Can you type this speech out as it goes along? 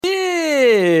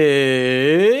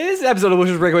episode of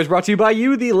Bush's Breakaway is brought to you by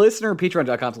you, the listener.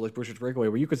 Patreon.com/Bush's Breakaway,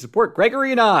 where you can support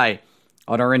Gregory and I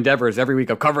on our endeavors every week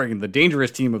of covering the dangerous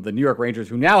team of the New York Rangers,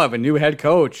 who now have a new head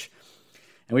coach.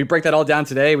 And we break that all down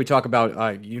today. We talk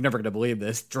about, you're never going to believe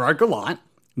this, Gerard Gallant,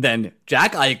 then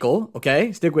Jack Eichel,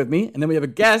 okay, stick with me, and then we have a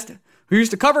guest who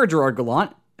used to cover Gerard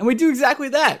Gallant, and we do exactly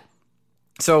that.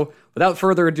 So, without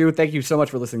further ado, thank you so much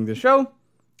for listening to the show.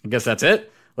 I guess that's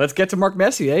it. Let's get to Mark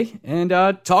Messier and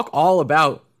talk all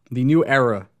about the new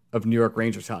era of New York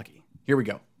Rangers hockey. Here we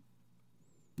go.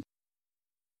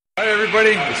 Hi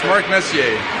everybody, it's Mark Messier,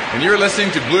 and you're listening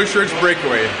to Blue Shirts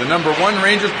Breakaway, the #1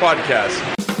 Rangers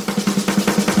podcast.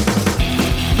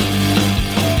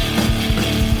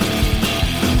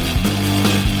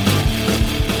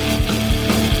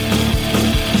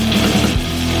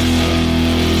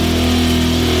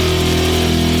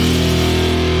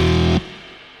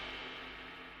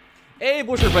 Hey,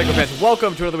 Blue Shirts Breakaway fans,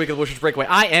 welcome to another week of Blue Shirts Breakaway.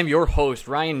 I am your host,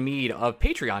 Ryan Mead of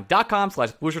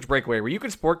Patreon.com/Blue Shirts Breakaway, where you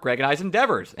can support Greg and I's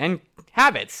endeavors and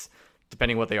habits,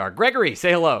 depending what they are. Gregory,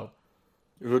 say hello.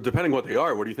 Depending what they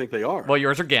are, what do you think they are? Well,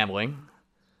 yours are gambling.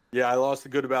 Yeah, I lost a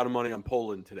good amount of money on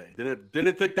Poland today.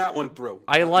 Didn't think that one through.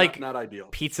 I like not ideal.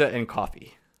 Pizza and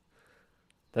coffee.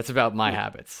 That's about my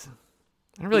habits.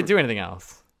 I don't really do anything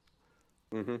else.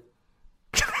 Mm-hmm.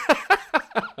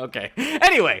 Okay.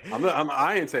 Anyway.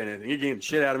 I ain't saying anything. You're getting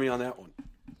shit out of me on that one.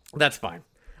 That's fine.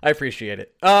 I appreciate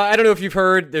it. I don't know if you've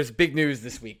heard, there's big news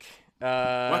this week.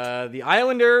 What? The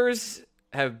Islanders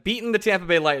have beaten the Tampa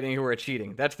Bay Lightning, who are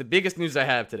cheating. That's the biggest news I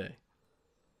have today.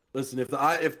 Listen,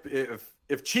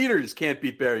 if cheaters can't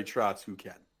beat Barry Trotz, who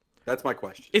can? That's my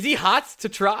question. Is he hot to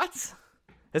Trotz?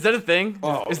 Is that a thing?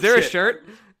 Oh, is there shit. a shirt?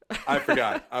 I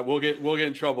forgot. We'll get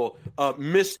in trouble.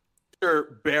 Mr.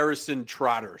 Barrison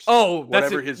Trotters. Oh,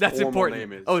 whatever his that's formal important.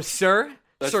 name is. Oh, sir?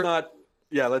 That's sir. not.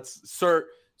 Yeah, let's Sir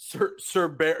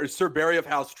Barry of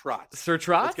House Trotz. Sir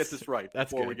Trotz? Let's get this right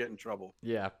That's before good. we get in trouble.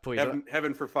 Yeah, please.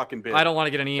 Heaven for fucking bid. I don't want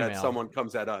to get an email. That someone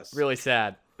comes at us. Really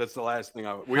sad. That's the last thing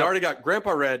we already got.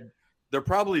 Grandpa Red. They're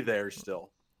probably there still,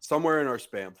 somewhere in our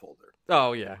spam folder.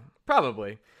 Oh yeah,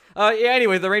 probably.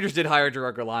 Anyway, the Rangers did hire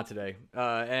Gerard Gallant today,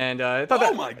 and I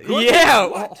thought my goodness! Yeah,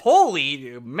 what?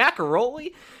 Holy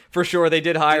macaroni! For sure, they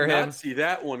did hire Did him. not see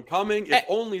that one coming. If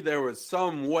only there was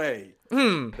some way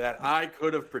that I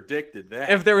could have predicted that.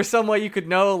 If there was some way you could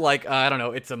know, like I don't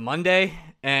know, it's a Monday,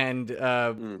 and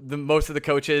the most of the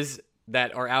coaches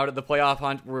that are out at the playoff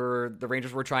hunt where the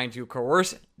Rangers were trying to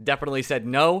coerce definitely said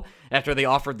no after they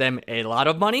offered them a lot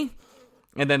of money,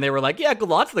 and then they were like, "Yeah,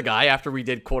 Gallant's the guy." After we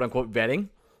did quote unquote vetting,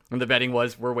 and the vetting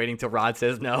was we're waiting till Rod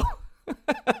says no.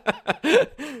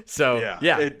 So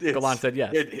Gallant said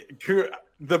yes.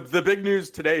 The big news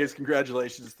today is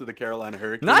congratulations to the Carolina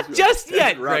Hurricanes. Not just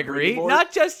yet, Gregory.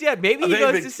 Not just yet. Maybe he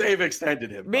goes to. They've extended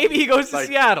him. Maybe he goes to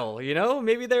Seattle. You know,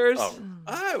 maybe there's.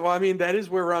 Well, I mean, that is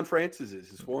where Ron Francis is,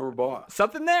 his former boss.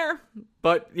 Something there.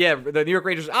 But yeah, the New York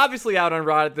Rangers are obviously out on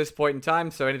Rod at this point in time.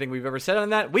 So anything we've ever said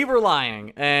on that, we were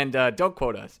lying, and don't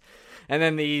quote us. And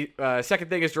then the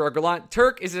second thing is Gerard Gallant.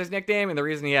 Turk is his nickname, and the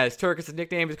reason he has Turk as his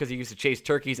nickname is because he used to chase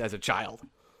turkeys as a child.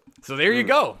 So there you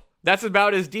go. That's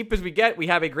about as deep as we get. We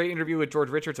have a great interview with George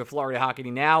Richards of Florida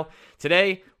Hockey Now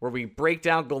today, where we break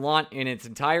down Gallant in its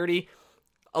entirety.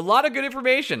 A lot of good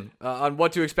information on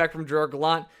what to expect from Gerard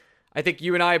Gallant. I think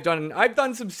you and I've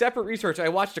done some separate research. I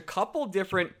watched a couple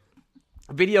different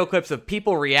video clips of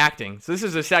people reacting. So this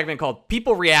is a segment called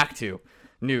People React To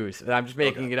News. I'm just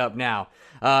making it up now.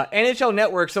 NHL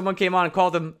Network, someone came on and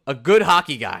called him a good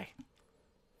hockey guy.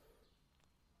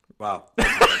 Wow.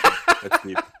 That's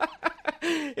deep.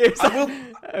 All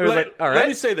right. Let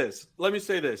me say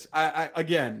this. I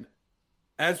again,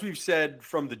 as we've said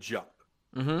from the jump,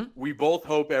 we both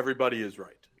hope everybody is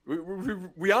right.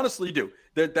 We honestly do.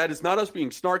 That is not us being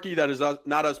snarky. That is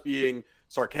not us being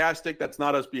sarcastic. That's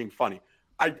not us being funny.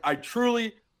 I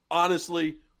truly,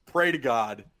 honestly pray to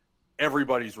God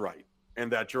everybody's right,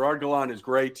 and that Gerard Gallant is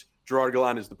great. Gerard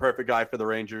Gallant is the perfect guy for the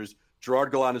Rangers.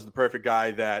 Gerard Gallant is the perfect guy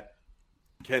that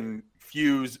can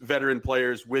fuse veteran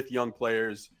players with young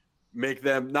players, make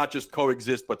them not just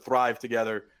coexist but thrive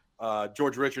together.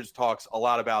 George Richards talks a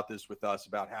lot about this with us,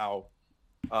 about how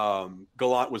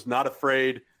Gallant was not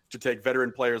afraid to take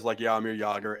veteran players like Jaromir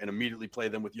Jagr and immediately play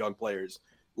them with young players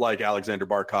like Alexander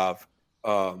Barkov.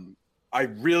 I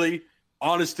really,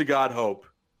 honest to God, hope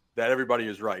that everybody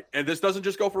is right. And this doesn't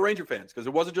just go for Ranger fans, because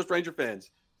it wasn't just Ranger fans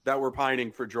that were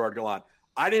pining for Gerard Gallant.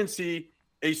 I didn't see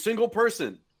a single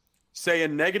person say a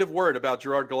negative word about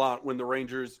Gerard Gallant when the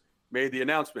Rangers made the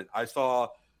announcement. I saw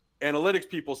analytics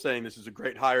people saying this is a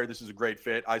great hire, this is a great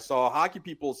fit. I saw hockey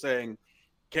people saying,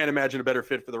 can't imagine a better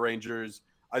fit for the Rangers.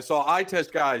 I saw eye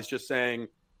test guys just saying,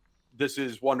 this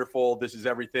is wonderful. This is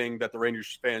everything that the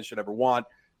Rangers fans should ever want.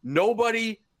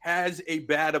 Nobody has a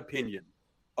bad opinion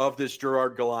of this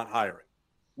Gerard Gallant hiring,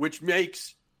 which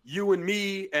makes you and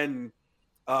me, and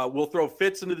we'll throw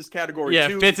Fitz into this category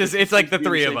too. Yeah, Fitz it's like the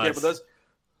three of us.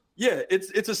 Yeah,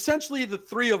 it's essentially the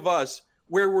three of us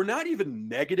where we're not even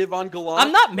negative on Gallant.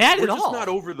 I'm not mad at all. We're just not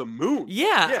over the moon.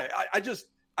 Yeah. Yeah,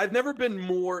 I've never been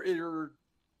more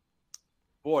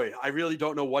boy, I really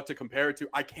don't know what to compare it to.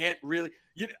 I can't really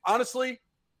honestly,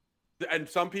 and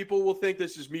some people will think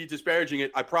this is me disparaging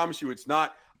it. I promise you it's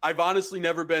not. I've honestly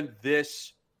never been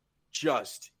this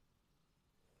just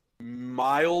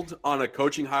mild on a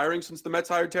coaching hiring since the Mets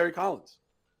hired Terry Collins.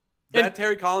 That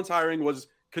Terry Collins hiring was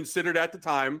considered at the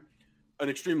time an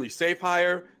extremely safe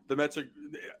hire.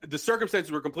 The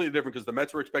circumstances were completely different because the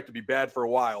Mets were expected to be bad for a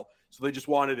while. So they just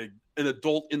wanted an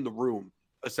adult in the room,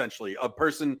 essentially, a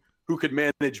person who could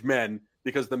manage men,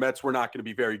 because the Mets were not going to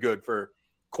be very good for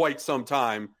quite some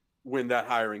time when that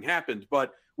hiring happened.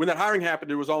 But when that hiring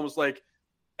happened, it was almost like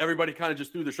everybody kind of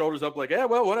just threw their shoulders up like, yeah,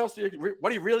 well, what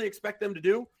do you really expect them to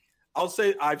do? I'll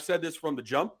say, I've said this from the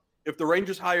jump. If the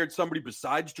Rangers hired somebody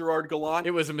besides Gerard Gallant,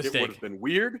 it was a mistake. It would have been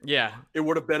weird. Yeah. It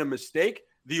would have been a mistake.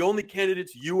 The only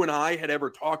candidates you and I had ever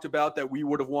talked about that we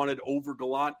would have wanted over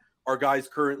Gallant are guys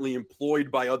currently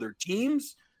employed by other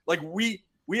teams. Like we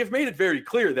have made it very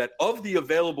clear that of the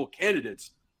available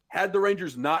candidates, had the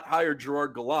Rangers not hired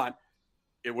Gerard Gallant,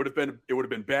 it would have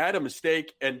been bad, a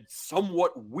mistake, and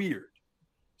somewhat weird.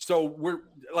 So we're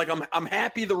like, I'm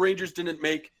happy the Rangers didn't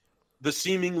make the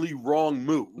seemingly wrong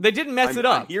move. They didn't mess it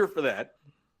up. I'm here for that.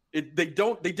 They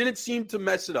didn't seem to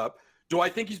mess it up. Do I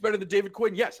think he's better than David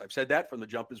Quinn? Yes, I've said that from the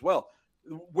jump as well.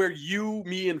 Where you,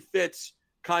 me, and Fitz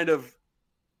kind of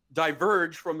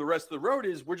diverge from the rest of the road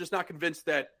is we're just not convinced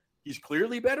that he's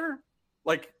clearly better,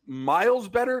 like miles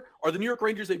better. Are the New York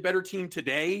Rangers a better team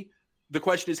today? The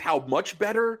question is how much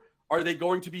better? Are they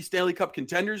going to be Stanley Cup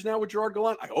contenders now with Gerard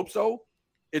Gallant? I hope so.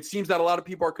 It seems that a lot of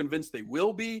people are convinced they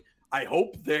will be. I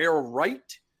hope they're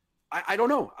right. I don't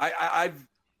know.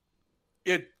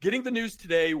 Getting the news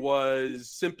today was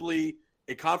simply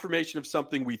a confirmation of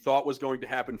something we thought was going to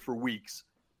happen for weeks,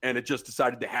 and it just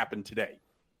decided to happen today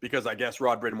because I guess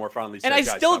Rod Brittamore finally said, and I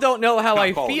still don't know how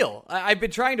I feel. I've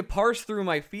been trying to parse through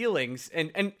my feelings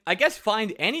and I guess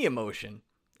find any emotion.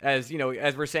 As you know,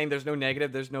 as we're saying, there's no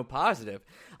negative, there's no positive.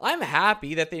 I'm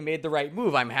happy that they made the right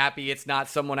move. I'm happy it's not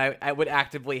someone I would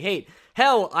actively hate.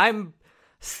 Hell, I'm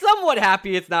somewhat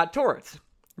happy it's not Torts,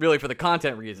 really, for the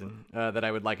content reason that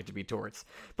I would like it to be Torts.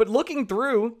 But looking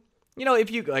through, if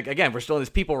you, like, again, we're still in this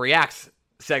People Reacts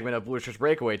segment of Blue Shirts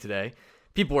Breakaway today.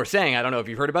 People were saying, I don't know if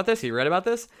you've heard about this, you read about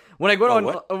this? When I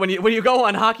go when you go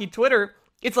on hockey Twitter,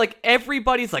 it's like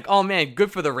everybody's like, oh man,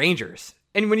 good for the Rangers.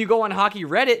 And when you go on hockey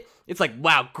Reddit, it's like,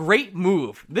 wow, great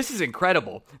move. This is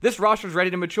incredible. This roster's ready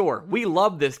to mature. We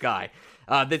love this guy.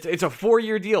 It's a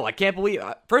 4-year deal. I can't believe.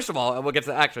 First of all, we'll get to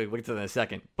that in a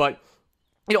second. But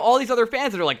all these other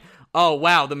fans that are like, oh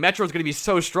wow, the Metro's going to be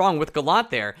so strong with Gallant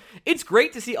there. It's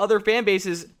great to see other fan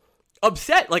bases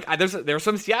upset. Like there's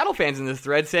some Seattle fans in this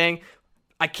thread saying,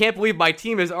 I can't believe my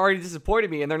team has already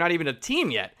disappointed me, and they're not even a team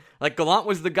yet. Like Gallant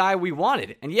was the guy we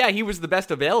wanted, and yeah, he was the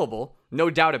best available, no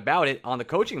doubt about it, on the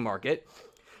coaching market.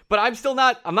 But I'm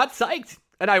not psyched,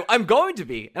 and I'm going to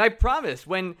be, and I promise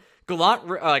when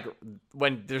Gallant,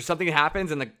 when there's something that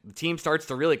happens and the team starts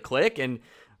to really click and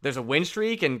there's a win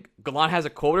streak and Gallant has a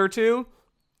quote or two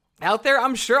out there,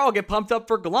 I'm sure I'll get pumped up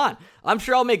for Gallant. I'm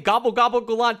sure I'll make gobble gobble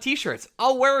Gallant t-shirts.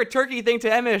 I'll wear a turkey thing to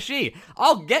MSG.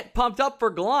 I'll get pumped up for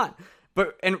Gallant.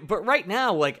 But right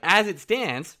now, like as it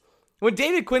stands, when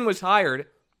David Quinn was hired,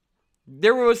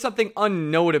 there was something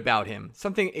unknown about him,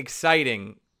 something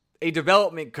exciting, a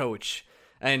development coach.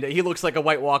 And he looks like a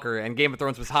White Walker, and Game of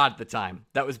Thrones was hot at the time.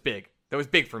 That was big. That was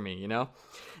big for me,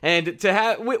 And to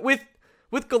have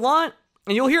with Gallant,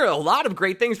 and you'll hear a lot of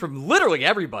great things from literally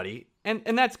everybody, and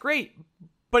that's great.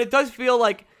 But it does feel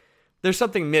like there's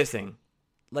something missing.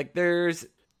 Like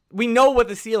we know what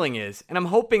the ceiling is, and I'm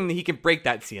hoping that he can break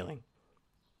that ceiling.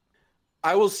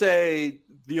 I will say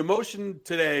the emotion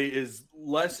today is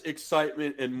less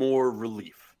excitement and more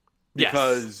relief.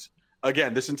 Because Yes.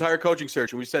 Again, this entire coaching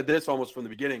search, and we said this almost from the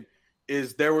beginning,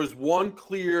 is there was one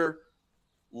clear,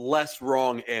 less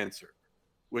wrong answer,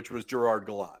 which was Gerard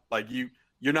Gallant. Like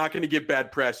you're not going to get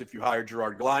bad press if you hire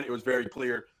Gerard Gallant. It was very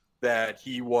clear that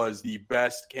he was the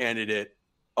best candidate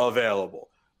available.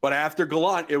 But after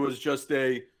Gallant, it was just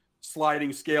a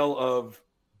sliding scale of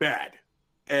bad.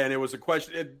 And it was a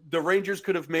question. The Rangers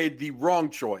could have made the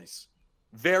wrong choice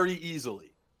very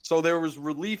easily. So there was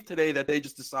relief today that they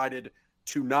just decided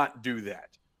to not do that.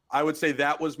 I would say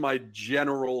that was my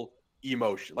general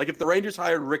emotion. Like if the Rangers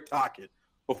hired Rick Tocchet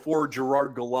before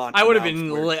Gerard Gallant, I would have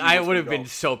been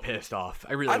so pissed off.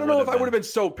 I don't know if I would have been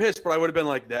so pissed, but I would have been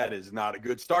like, that is not a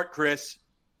good start, Chris.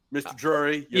 Mr.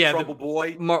 Drury, you trouble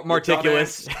boy.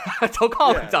 Marticulous. Don't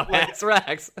call him dumbass,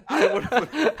 Rex.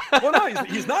 Well, no,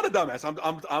 he's not a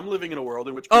dumbass. I'm living in a world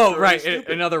in which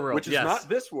another world, which is not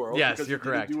this world. Yes, because you're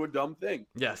correct. Do a dumb thing.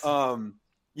 Yes.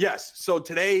 Yes. So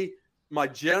today, my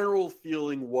general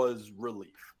feeling was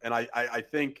relief, and I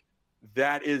think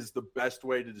that is the best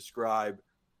way to describe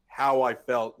how I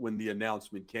felt when the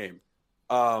announcement came.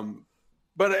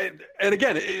 But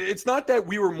again, it's not that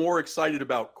we were more excited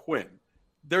about Quinn.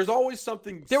 There's always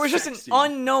something. There was sexy. Just an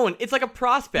unknown. It's like a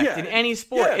prospect in any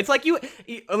sport. Yeah. It's like you.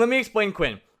 Let me explain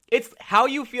Quinn. It's how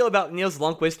you feel about Niels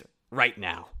Lundqvist right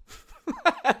now.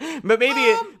 But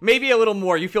maybe a little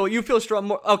more. You feel strong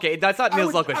more. Okay, that's not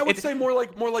Niels Lundqvist. I would say more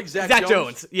like Zach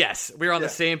Jones. Yes, we're on the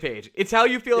same page. It's how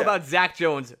you feel about Zach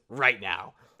Jones right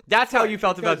now. That's how you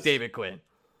felt about David Quinn.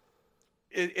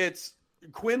 It's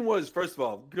Quinn was, first of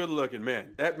all, good looking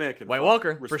man. That man can White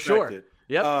Walker for sure. It.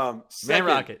 Yep. Man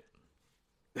Rocket.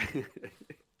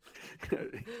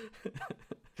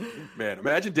 Man,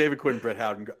 imagine David Quinn and Brett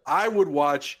Howden. I would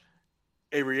watch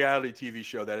a reality TV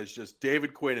show that is just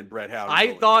David Quinn and Brett Howden.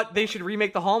 I thought they should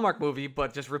remake the Hallmark movie,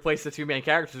 but just replace the two main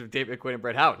characters with David Quinn and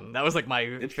Brett Howden. That was like my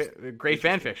great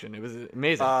fan fiction. It was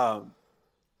amazing.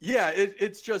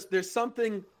 It's just there's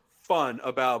something fun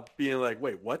about being like,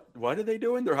 wait, what are they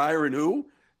doing? They're hiring who?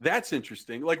 That's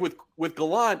interesting. Like with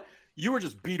Gallant, you were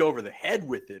just beat over the head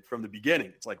with it from the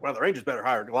beginning. It's like, well, the Rangers better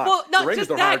hire Gallant. Well, not just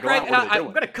that, Greg. And I'm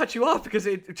going to cut you off because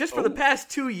for the past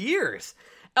 2 years,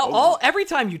 every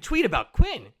time you tweet about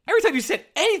Quinn, every time you said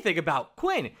anything about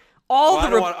Quinn, hold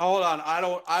on. I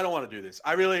don't want to do this.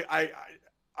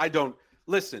 I don't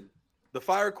listen. The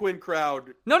Fire Quinn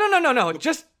crowd. No.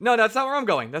 That's not where I'm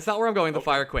going. The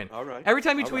Fire Quinn. All right. Every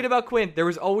time you tweet about Quinn, there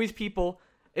was always people.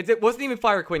 It wasn't even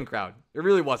Fire Quinn crowd. It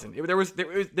really wasn't.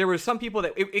 There was some people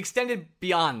that it extended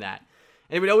beyond that,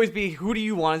 and it would always be, who do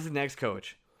you want as the next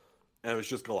coach? And it was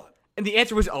just Gallant. And the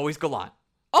answer was always Gallant.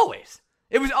 Always.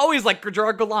 It was always like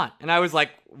Gerard Gallant. And I was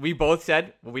like, we both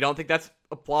said, well, we don't think that's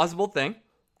a plausible thing.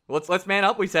 Let's man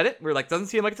up. We said it. We're like, doesn't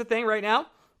seem like it's a thing right now.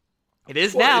 It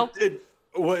is now. It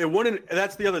wouldn't.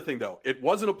 That's the other thing, though. It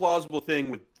wasn't a plausible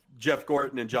thing with Jeff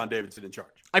Gorton and John Davidson in charge.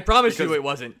 I promise you it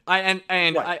wasn't. I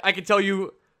can tell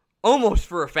you almost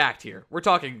for a fact here. We're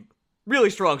talking really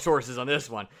strong sources on this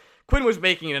one. Quinn was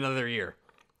making it another year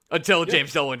until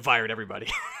James Dolan fired everybody.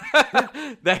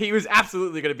 That he was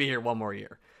absolutely going to be here one more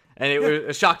year. And it was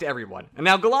a shock to everyone. And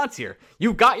now Gallant's here.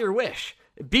 You got your wish.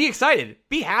 Be excited.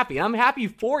 Be happy. I'm happy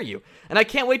for you. And I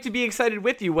can't wait to be excited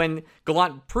with you when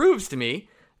Gallant proves to me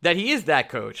that he is that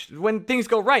coach. When things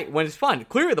go right, when it's fun.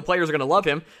 Clearly the players are going to love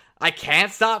him. I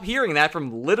can't stop hearing that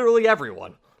from literally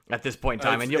everyone at this point in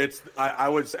time. I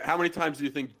would say, how many times do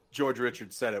you think George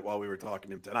Richards said it while we were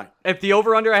talking to him tonight? If the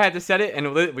over-under, I had to set it,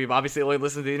 and we've obviously only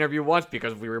listened to the interview once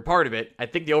because we were part of it, I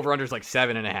think the over-under is like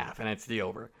 7.5, and it's the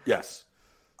over. Yes.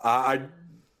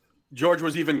 George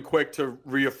was even quick to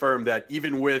reaffirm that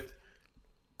even with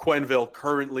Quenneville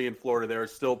currently in Florida, there are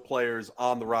still players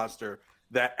on the roster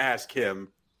that ask him,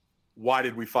 why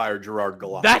did we fire Gerard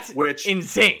Gallant? That's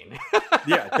insane.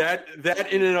 Yeah,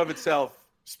 that in and of itself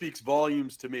speaks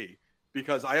volumes to me,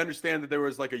 because I understand that there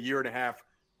was like a year and a half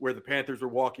where the Panthers were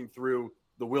walking through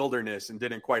the wilderness and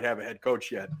didn't quite have a head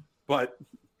coach yet. But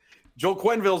Joel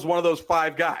Quenneville is one of those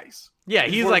 5 guys. Yeah,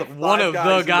 he's like one of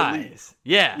the guys.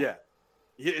 Yeah. Yeah.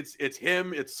 It's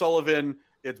him, it's Sullivan,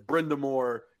 it's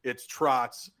Brindamore, it's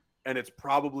Trotz, and it's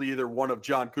probably either one of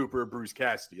John Cooper or Bruce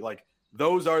Cassidy. Like,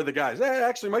 those are the guys.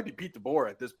 Actually, it might be Pete DeBoer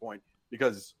at this point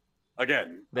because,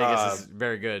 again, Vegas is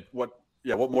very good. What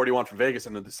more do you want from Vegas?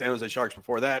 And the San Jose Sharks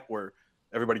before that, where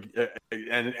everybody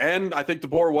and I think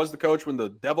DeBoer was the coach when the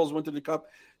Devils went to the Cup.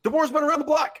 DeBoer's been around the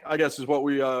block, I guess, is what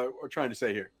we are trying to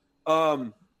say here.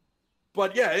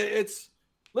 But yeah,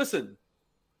 listen.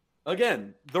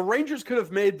 Again, the Rangers could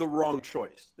have made the wrong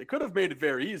choice. They could have made it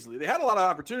very easily. They had a lot of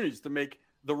opportunities to make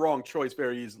the wrong choice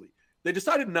very easily. They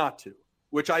decided not to,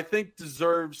 which I think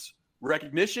deserves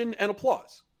recognition and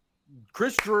applause.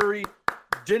 Chris Drury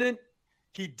didn't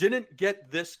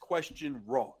get this question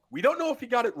wrong. We don't know if he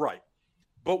got it right,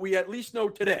 but we at least know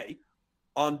today,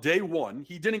 on day one,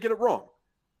 he didn't get it wrong.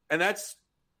 And that's,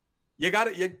 you got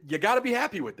to be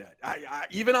happy with that.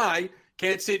 Even I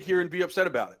can't sit here and be upset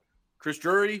about it. Chris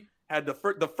Drury had the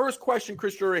first question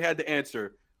Chris Drury had to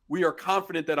answer. We are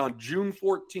confident that on June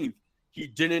 14th, he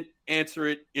didn't answer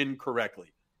it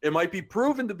incorrectly. It might be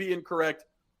proven to be incorrect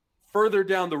further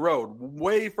down the road,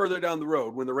 way further down the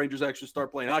road when the Rangers actually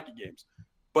start playing hockey games.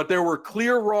 But there were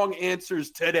clear wrong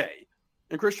answers today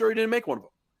and Chris Drury didn't make one of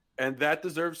them. And that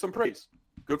deserves some praise.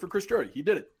 Good for Chris Drury. He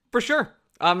did it. For sure.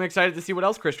 I'm excited to see what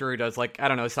else Chris Drury does. Like, I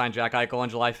don't know, sign Jack Eichel on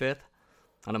July 5th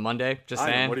on a Monday. Just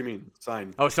saying. What do you mean,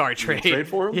 sign? Oh, sorry, trade. Trade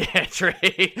for him? Yeah, trade.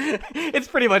 It's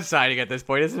pretty much signing at this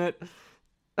point, isn't it?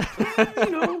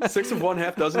 6 of one,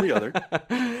 half dozen the other.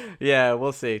 Yeah,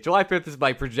 we'll see. July 5th is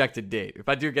my projected date. If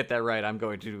I do get that right, I'm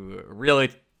going to really...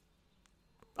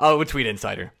 I will tweet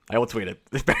Insider. I will tweet it.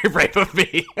 It's very brave of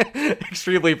me.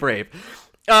 Extremely brave.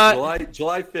 July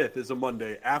 5th is a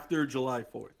Monday after July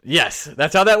 4th. Yes,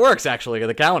 that's how that works, actually, in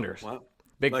the calendars. Wow.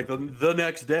 Big, like the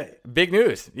next day. Big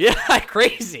news. Yeah,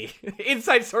 crazy.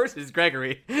 Inside sources,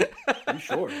 Gregory. You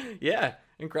sure? Yeah,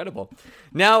 incredible.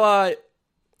 Now,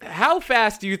 how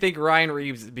fast do you think Ryan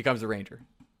Reeves becomes a Ranger?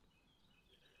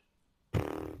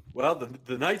 Well,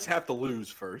 the Knights have to lose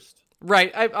first.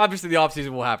 Right. Obviously, the offseason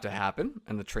will have to happen,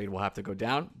 and the trade will have to go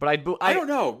down. But I don't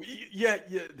know. Yeah,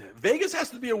 Vegas has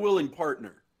to be a willing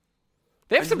partner.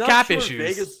 They have some cap issues.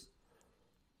 Vegas,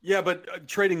 yeah, but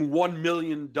trading $1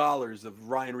 million of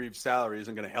Ryan Reeves' salary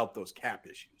isn't going to help those cap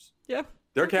issues. Yeah.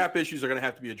 Their cap issues are going to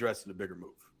have to be addressed in a bigger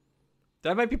move.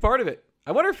 That might be part of it.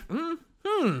 I wonder if...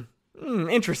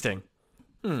 interesting.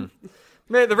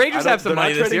 The Rangers have some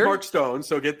money this year. Mark Stone,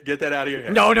 so get that out of your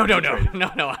head. No.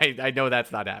 I know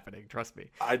that's not happening. Trust me.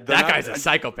 That guy's a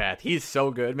psychopath. He's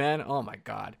so good, man. Oh my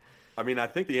God. I mean, I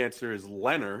think the answer is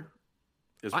Leonard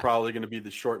is probably going to be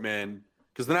the short man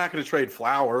because they're not going to trade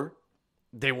Flower.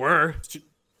 They were.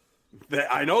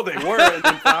 I know they were, and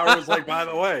then Flower was like, by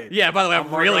the way. Yeah. By the way,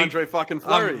 I'm really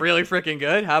freaking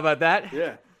good. How about that?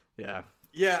 Yeah. Yeah.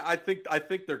 Yeah. I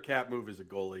think their cap move is a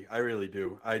goalie. I really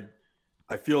do. I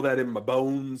feel that in my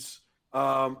bones.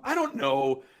 I don't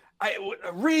know.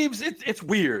 Reeves, it's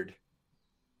weird.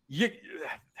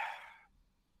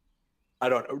 I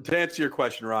don't know. To answer your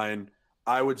question, Ryan,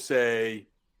 I would say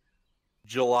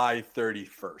July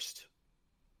 31st.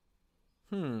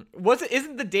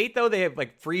 Isn't the date though? They have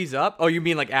like freeze up. Oh, you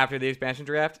mean like after the expansion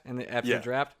draft and after the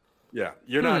draft? Yeah,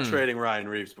 you're not trading Ryan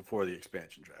Reeves before the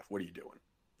expansion draft. What are you doing?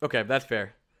 Okay, that's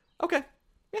fair. Okay.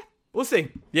 We'll see.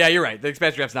 Yeah, you're right. The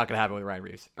expansion draft's not going to happen with Ryan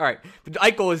Reeves. All right. But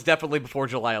Eichel is definitely before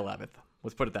July 11th.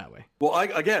 Let's put it that way. Well,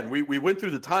 we went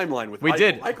through the timeline with We Eichel.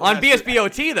 did. Eichel on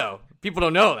BSBOT, though. People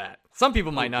don't know that. Some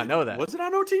people might not know that. Was it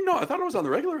on OT? No, I thought it was on the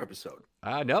regular episode.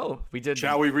 No, we did.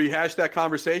 Shall we rehash that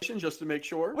conversation just to make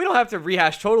sure? We don't have to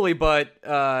rehash totally, but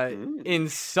in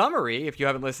summary, if you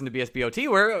haven't listened to BSBOT,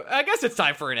 where I guess it's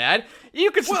time for an ad, you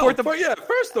can support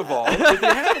first of all, if you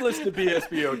haven't listened to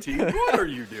BSBOT, what are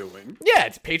you doing? Yeah,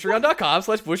 it's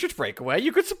patreon.com/Blue Breakaway.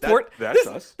 You could support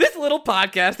this little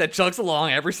podcast that chugs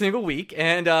along every single week,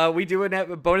 and we do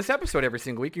a bonus episode every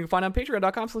single week. You can find it on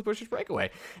patreon.com/Blue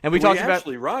Breakaway. And we talked about...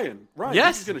 Ryan,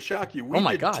 yes? This is going to shock you. We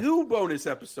did 2 bonus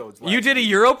episodes last You did a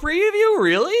Euro preview?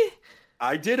 Really?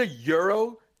 I did a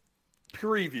Euro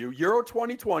preview, Euro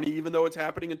 2020, even though it's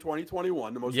happening in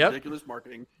 2021, the most ridiculous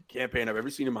marketing campaign I've ever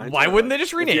seen in my entire life. Why wouldn't they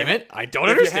just rename it? I don't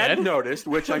understand. If you hadn't noticed,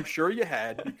 which I'm sure you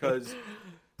had, because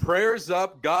prayers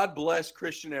up, God bless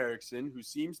Christian Eriksen, who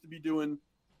seems to be doing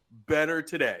better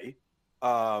today.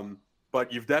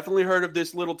 But you've definitely heard of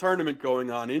this little tournament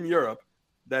going on in Europe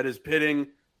that is pitting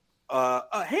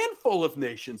a handful of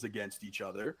nations against each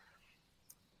other.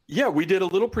 Yeah, we did a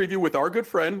little preview with our good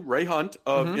friend, Ray Hunt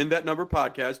of In That Number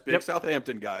podcast, big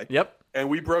Southampton guy. Yep. And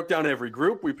we broke down every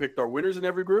group. We picked our winners in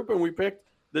every group, and we picked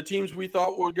the teams we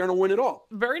thought were going to win it all.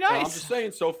 Very nice. I'm just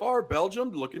saying, so far,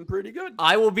 Belgium looking pretty good.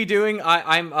 I will be doing,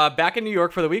 I'm back in New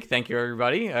York for the week. Thank you,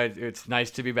 everybody. It's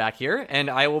nice to be back here. And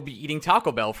I will be eating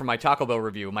Taco Bell for my Taco Bell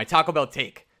review, my Taco Bell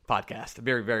Take podcast.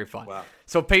 Very, very fun. Wow.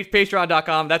 So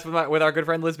patreon.com, that's with our good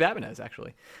friend Liz Babinez,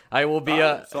 actually. I will be...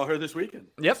 saw her this weekend.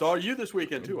 Yep. Saw you this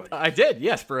weekend, too. I did,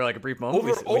 yes, for like a brief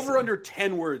moment. Over under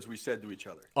 10 words we said to each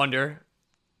other. Under?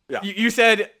 Yeah. You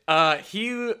said,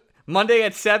 Monday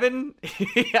at 7,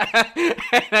 and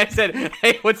I said,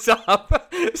 hey, what's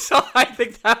up? So I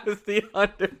think that was the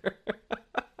under.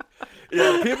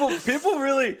 Yeah, people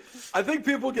really, I think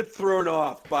people get thrown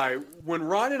off by when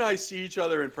Ron and I see each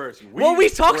other in person. We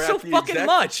talk so fucking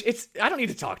much. I don't need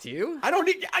to talk to you.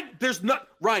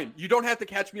 Ryan, you don't have to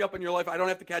catch me up on your life. I don't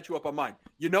have to catch you up on mine.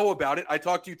 You know about it. I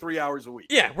talk to you 3 hours a week.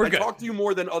 Yeah, we're good. I talk to you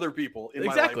more than other people in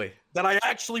my life that I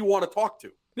actually want to talk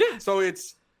to. Yeah. So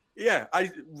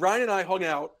Ryan and I hung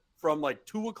out from like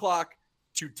 2 o'clock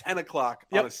to 10 o'clock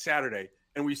on a Saturday.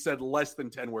 And we said less than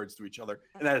 10 words to each other.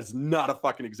 And that is not a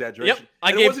fucking exaggeration.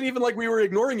 Yep. It wasn't even like we were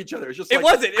ignoring each other. It was just it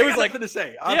wasn't. It was like nothing to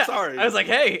say. I'm sorry. I was like,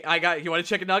 hey, you want a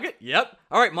chicken nugget? Yep.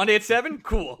 All right, Monday at 7?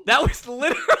 Cool. That was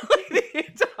literally the the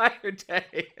entire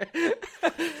day.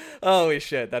 Holy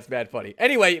shit, that's mad funny.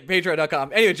 Anyway,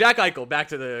 Patreon.com. Anyway, Jack Eichel,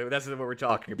 that's what we're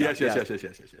talking about. Yes.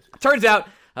 Turns out,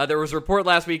 there was a report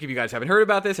last week, if you guys haven't heard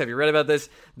about this, have you read about this,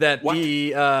 that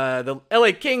the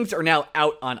LA Kings are now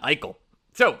out on Eichel.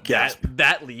 So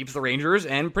that leaves the Rangers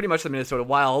and pretty much the Minnesota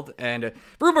Wild. And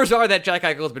rumors are that Jack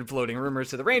Eichel has been floating rumors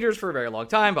to the Rangers for a very long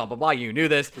time. Blah, blah, blah. You knew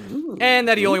this. And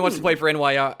that he only wants to play for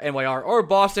NYR or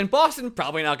Boston. Boston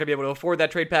probably not going to be able to afford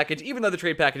that trade package, even though the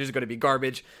trade package is going to be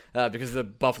garbage because the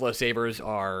Buffalo Sabres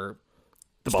are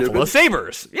the Stupid. Buffalo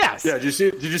Sabres. Yes. Yeah.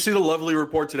 Did you see the lovely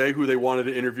report today who they wanted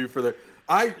to interview for their...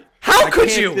 How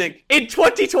could you? In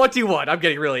 2021, I'm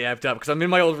getting really amped up because I'm in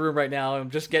my old room right now. I'm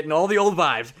just getting all the old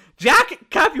vibes. Jack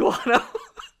Capuano.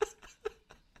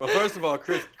 Well, first of all,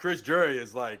 Chris Jury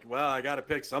is like, well, I got to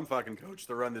pick some fucking coach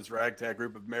to run this ragtag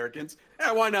group of Americans.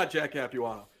 Yeah, why not Jack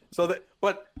Capuano?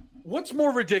 But what's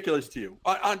more ridiculous to you?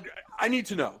 I need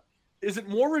to know. Is it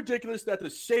more ridiculous that the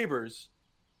Sabres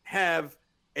have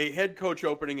a head coach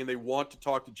opening and they want to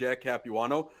talk to Jack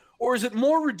Capuano? Or is it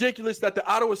more ridiculous that the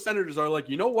Ottawa Senators are like,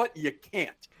 you know what? You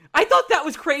can't. I thought that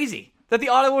was crazy. That the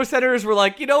Ottawa Senators were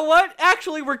like, you know what?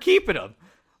 Actually, we're keeping him.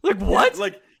 Like, what? Yeah,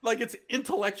 like it's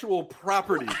intellectual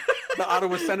property. The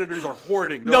Ottawa Senators are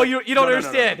hoarding. They're you don't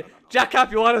understand. No. Jack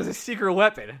Capuano is a secret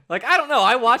weapon. Like, I don't know.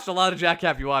 I watched a lot of Jack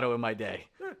Capuano in my day.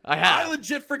 I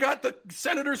legit forgot the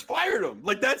Senators fired him.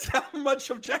 Like, that's how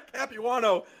much of Jack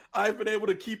Capuano I've been able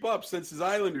to keep up since his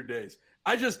Islander days.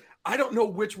 I don't know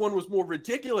which one was more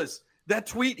ridiculous. That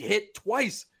tweet hit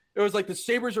twice. It was like the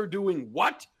Sabres are doing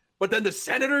what? But then the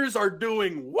Senators are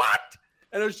doing what?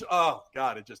 And it was, oh,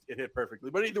 God, it hit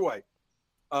perfectly. But either way,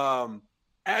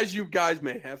 as you guys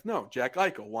may have known, Jack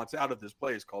Eichel wants out of this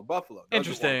place called Buffalo.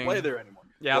 Interesting. Doesn't want to play there anymore.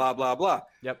 Yep. Blah, blah, blah.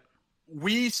 Yep.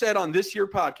 We said on this year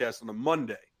podcast on a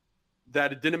Monday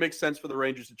that it didn't make sense for the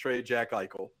Rangers to trade Jack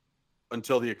Eichel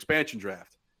until the expansion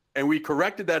draft. And we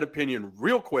corrected that opinion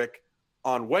real quick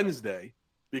on Wednesday,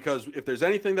 because if there's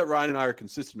anything that Ryan and I are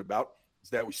consistent about, is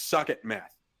that we suck at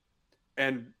math.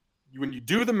 And when you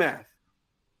do the math,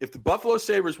 if the Buffalo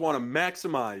Sabres want to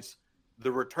maximize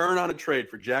the return on a trade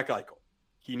for Jack Eichel,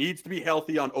 he needs to be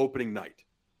healthy on opening night.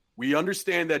 We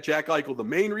understand that Jack Eichel, the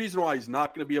main reason why he's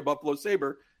not going to be a Buffalo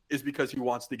Sabre is because he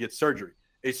wants to get surgery.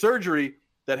 A surgery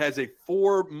that has a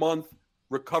 4-month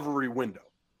recovery window.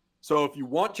 So if you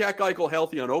want Jack Eichel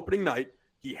healthy on opening night,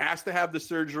 he has to have the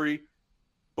surgery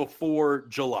before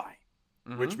July,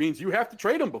 which means you have to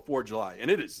trade him before July. And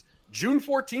it is June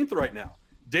 14th right now.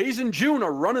 Days in June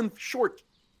are running short,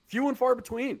 few and far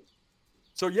between.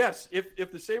 So, yes,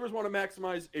 if the Sabres want to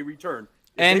maximize a return,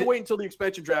 they wait until the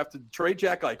expansion draft to trade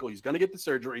Jack Eichel, he's going to get the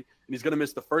surgery, and he's going to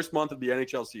miss the first month of the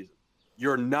NHL season.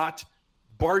 You're not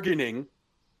bargaining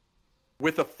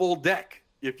with a full deck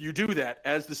if you do that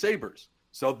as the Sabres.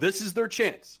 So this is their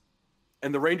chance.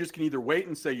 And the Rangers can either wait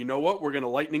and say, you know what, we're going to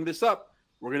lightening this up.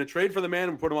 We're going to trade for the man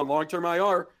and put him on long-term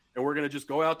IR, and we're going to just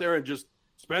go out there and just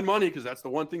spend money because that's the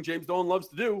one thing James Dolan loves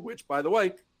to do, which, by the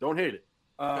way, don't hate it.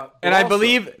 And I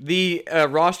believe the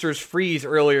rosters freeze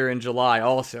earlier in July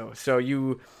also. So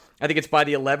I think it's by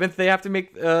the 11th they have to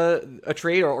make a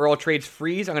trade, or all trades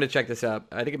freeze. I'm going to check this out.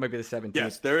 I think it might be the 17th.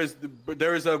 Yes, there is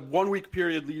a 1-week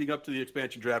period leading up to the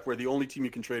expansion draft where the only team you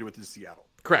can trade with is Seattle.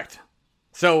 Correct.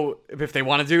 So if they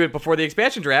want to do it before the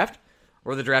expansion draft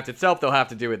or the draft itself, they'll have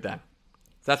to do it then.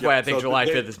 So that's why I think July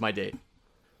 5th is my date.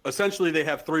 Essentially, they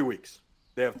have 3 weeks.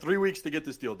 They have 3 weeks to get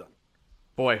this deal done.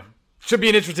 Boy, should be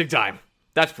an interesting time.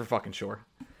 That's for fucking sure.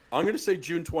 I'm going to say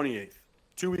June 28th,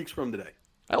 2 weeks from today.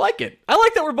 I like it. I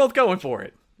like that we're both going for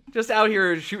it. Just out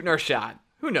here shooting our shot.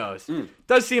 Who knows?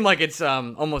 Does seem like it's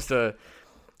almost a...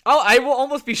 I will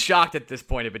almost be shocked at this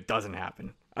point if it doesn't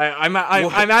happen. I'm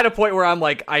at a point where I'm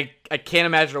like, I can't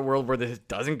imagine a world where this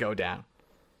doesn't go down.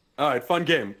 All right, fun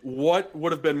game. What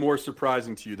would have been more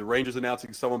surprising to you? The Rangers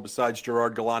announcing someone besides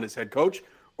Gerard Gallant as head coach,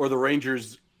 or the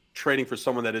Rangers trading for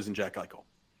someone that isn't Jack Eichel?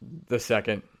 The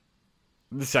second.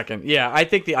 Yeah, I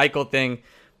think the Eichel thing,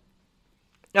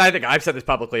 I think I've said this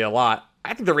publicly a lot.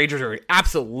 I think the Rangers are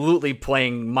absolutely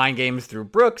playing mind games through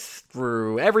Brooks,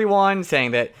 through everyone,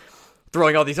 saying that,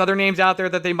 throwing all these other names out there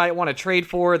that they might want to trade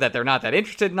for, that they're not that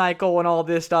interested in Eichel and all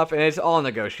this stuff, and it's all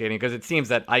negotiating, because it seems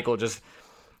that Eichel just...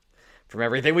 From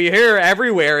everything we hear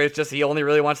everywhere, it's just he only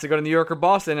really wants to go to New York or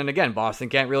Boston. And again, Boston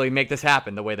can't really make this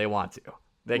happen the way they want to.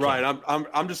 Right.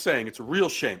 I'm just saying it's a real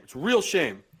shame. It's a real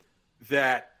shame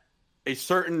that a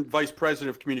certain vice president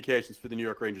of communications for the New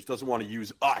York Rangers doesn't want to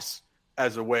use us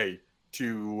as a way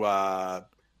to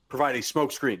provide a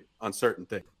smokescreen on certain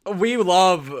things. We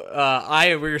love,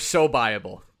 we're so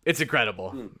buyable. It's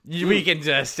incredible. We can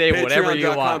just say whatever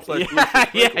you want.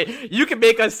 Yeah, you can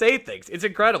make us say things. It's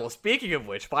incredible. Speaking of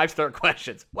which, 5-star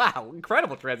questions. Wow,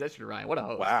 incredible transition, Ryan. What a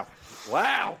host.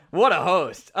 Wow. What a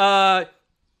host.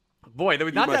 Boy, there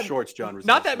was not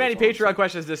that many Patreon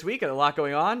questions this week, and a lot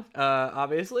going on,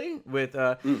 obviously. With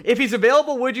if he's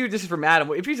available, this is from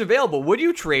Adam, if he's available, what would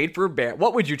you trade for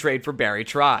Barry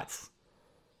Trotz?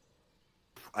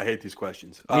 I hate these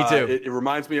questions. Me too. It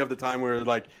reminds me of the time where,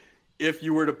 like, if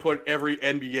you were to put every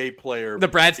NBA player, the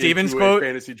Brad Stevens quote,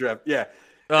 fantasy draft, if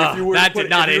you were that did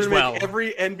not age well.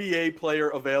 Every NBA player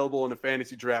available in a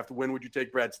fantasy draft, when would you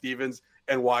take Brad Stevens,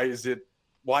 and why is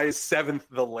 7th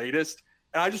the latest?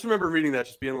 And I just remember reading that,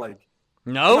 just being like,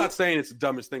 no, I'm not saying it's the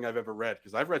dumbest thing I've ever read,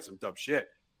 because I've read some dumb shit,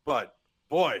 but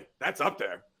boy, that's up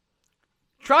there.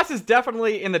 Trotz is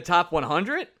definitely in the top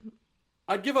 100.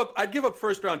 I'd give up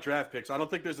first round draft picks. I don't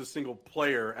think there's a single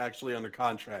player actually under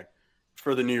contract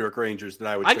for the New York Rangers that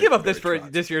I would. I'd give up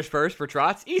this year's first for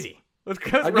Trotz. Easy. I'd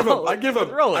give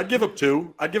up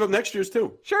 2. I'd give up next year's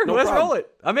 2. Sure, let's roll it.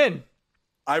 I'm in.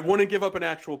 I wouldn't give up an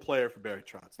actual player for Barry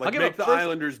Trotz. Like, make the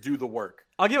Islanders do the work.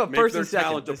 I'll give up first and second.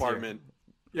 Talent department.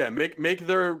 Yeah, make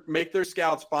their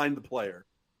scouts find the player.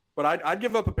 But I'd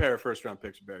give up a pair of first round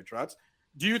picks for Barry Trotz.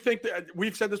 Do you think that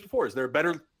we've said this before? Is there a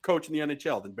better coach in the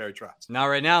NHL than Barry Trotz? Not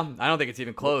right now. I don't think it's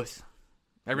even close.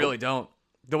 I really don't.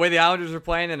 The way the Islanders are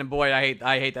playing, and boy, I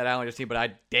hate that Islanders team, but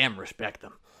I damn respect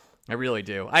them. I really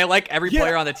do. I like every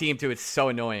player on the team too. It's so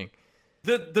annoying.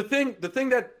 The thing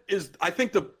that is, I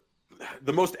think the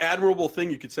most admirable thing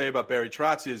you could say about Barry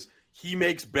Trotz is he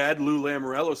makes bad Lou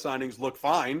Lamoriello signings look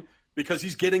fine because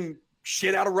he's getting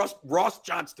shit out of Ross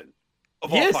Johnston.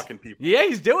 Of all fucking people. Yeah,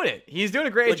 he's doing it. He's doing a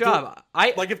great job.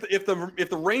 If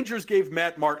the Rangers gave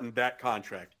Matt Martin that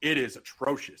contract, it is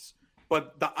atrocious.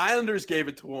 But the Islanders gave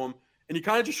it to him, and you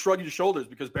kind of just shrug your shoulders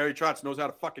because Barry Trotz knows how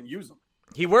to fucking use them.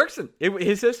 He works.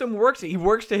 His system works. He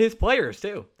works to his players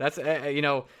too. That's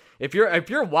if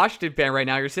you're a Washington fan right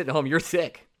now, you're sitting at home, you're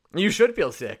sick. You should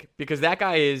feel sick because that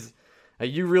guy is.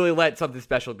 You really let something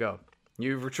special go.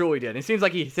 You truly did. It seems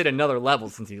like he's hit another level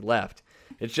since he left.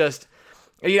 It's just.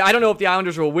 I don't know if the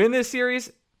Islanders will win this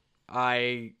series.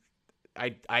 I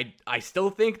still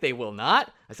think they will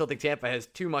not. I still think Tampa has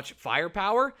too much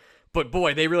firepower. But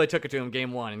boy, they really took it to him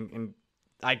game one,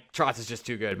 and Trotz is just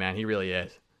too good, man. He really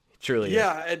is. He truly is.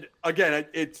 Yeah, and again,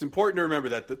 it's important to remember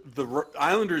that the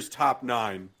Islanders' top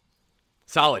 9,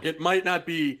 solid. It might not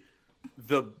be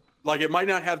it might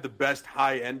not have the best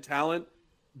high end talent,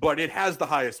 but it has the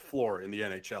highest floor in the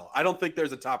NHL. I don't think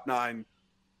there's a top 9.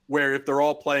 Where if they're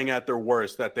all playing at their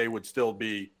worst, that they would still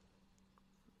be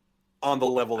on the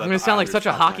level that I'm going to sound like such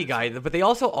a hockey guy, but they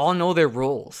also all know their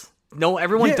roles. No,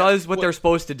 everyone does what they're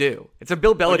supposed to do. It's a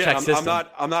Bill Belichick system.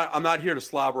 I'm not here to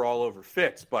slobber all over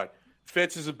Fitz, but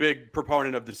Fitz is a big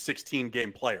proponent of the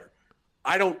 16-game player.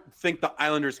 I don't think the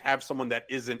Islanders have someone that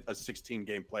isn't a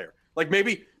 16-game player. Like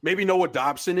maybe Noah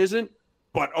Dobson isn't,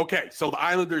 but okay, so the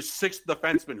Islanders' 6th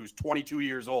defenseman who's 22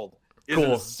 years old.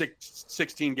 Cool.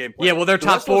 16-game player. Yeah, well, their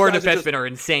top 4 defensemen are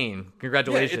insane.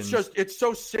 Congratulations. Yeah, it's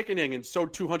so sickening and so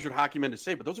 200 hockey men to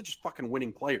say, but those are just fucking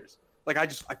winning players. Like I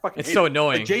fucking. It's so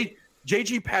annoying. Like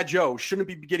JG Pageau shouldn't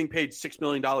be getting paid $6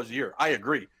 million a year. I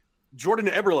agree. Jordan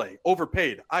Eberle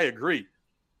overpaid. I agree.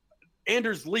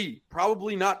 Anders Lee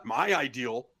probably not my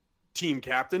ideal team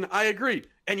captain. I agree.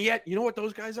 And yet, you know what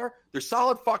those guys are? They're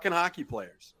solid fucking hockey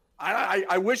players.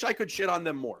 I wish I could shit on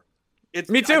them more.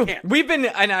 Me too. We've been,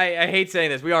 and I hate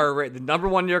saying this, we are the number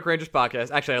 1 New York Rangers podcast.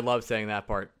 Actually, I love saying that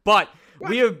part. But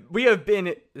we have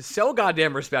been so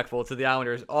goddamn respectful to the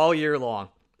Islanders all year long.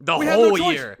 The whole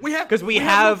year. Because we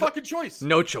have no fucking choice.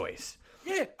 No choice.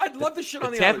 Yeah, I'd love to shit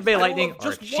on the Tampa Islanders. Bay Lightning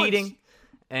are cheating.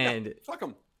 And fuck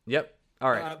them. Yep.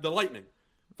 All right. The Lightning.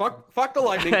 Fuck the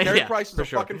Lightning. Carey Price is a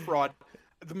fucking fraud.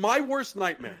 My worst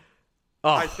nightmare,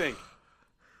 I think.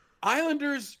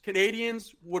 Islanders,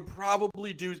 Canadians would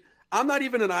probably do. I'm not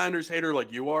even an Islanders hater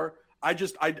like you are. I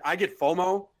get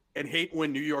FOMO and hate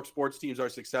when New York sports teams are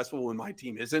successful when my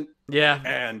team isn't. Yeah.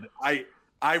 And I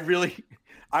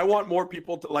want more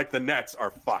people to, like the Nets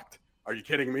are fucked. Are you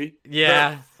kidding me?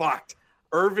 Yeah. They're fucked.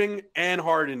 Irving and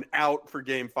Harden out for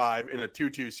Game 5 in a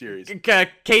 2-2 series.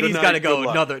 Katie's got to go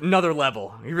another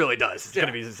level. He really does. It's going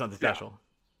to be something special.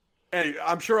 Hey,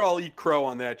 I'm sure I'll eat crow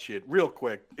on that shit real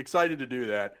quick. Excited to do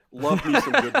that. Love me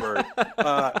some good bird.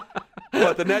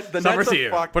 But the Nets are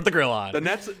fucked. Put the grill on.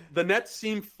 The Nets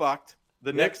seem fucked.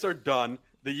 The Knicks are done.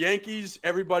 The Yankees,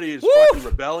 everybody is fucking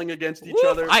rebelling against each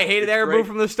other. I hated their move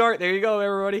from the start. There you go,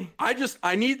 everybody. I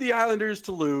need the Islanders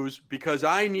to lose because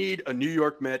I need a New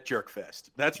York Met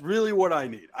jerkfest. That's really what I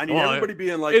need. I need everybody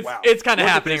being like, wow. It's kind of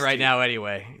happening right now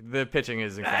anyway. The pitching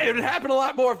is incredible. It would happen a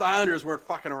lot more if the Islanders weren't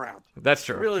fucking around. That's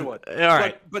true. It really would. All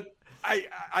right. But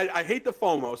I hate the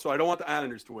FOMO, so I don't want the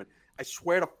Islanders to win. I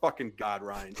swear to fucking God,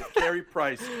 Ryan, if Carey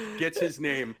Price gets his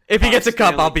name. If he gets a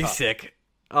cup, I'll be sick.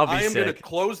 I am going to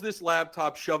close this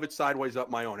laptop, shove it sideways up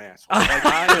my own ass.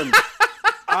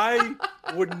 I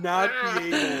would not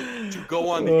be able to go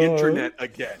on the internet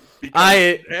again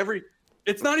because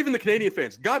it's not even the Canadian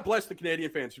fans. God bless the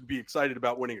Canadian fans who'd be excited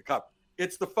about winning a cup.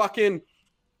 It's the fucking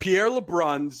Pierre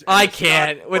LeBrun's. I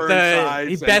can't with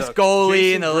the best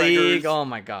goalie in the league. Oh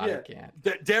my God, I can't.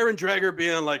 Darren Dreger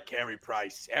being like Carey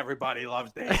Price. Everybody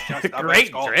loves that.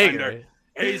 Great Dreger.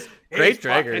 He's Great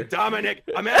Dreger. Dominic.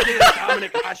 Imagine if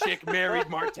Dominic Hasek married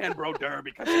Martin Brodeur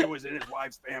because he was in his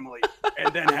wife's family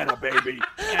and then had a baby.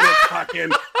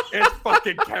 And it's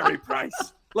fucking Carey Price.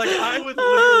 Like I would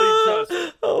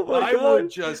literally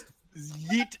just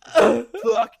yeet the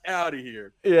fuck out of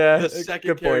here. Yeah. The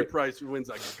second Carey Price wins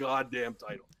a goddamn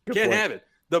title. Can't have it.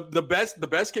 The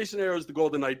best case scenario is the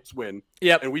Golden Knights win.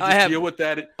 Yep. And we just deal with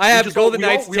that. I have Golden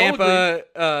Knights, Tampa,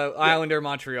 Islander,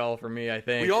 Montreal for me, I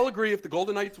think. We all agree if the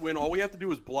Golden Knights win, all we have to do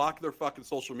is block their fucking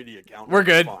social media account. We're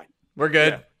good. Fine. We're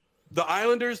good. Yeah. The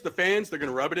Islanders, the fans, they're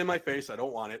going to rub it in my face. I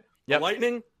don't want it. Yep. The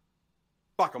Lightning,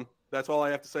 fuck them. That's all I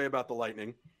have to say about the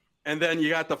Lightning. And then you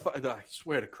got I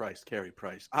swear to Christ, Carey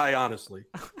Price. I honestly...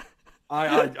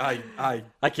 I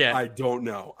can't. I don't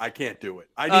know. I can't do it.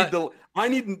 I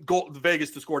need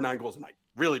Vegas to score 9 goals a night.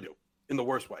 Really do. In the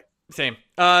worst way. Same.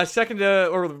 Second,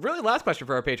 or really last question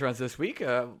for our patrons this week.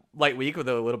 Light week with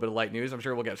a little bit of light news. I'm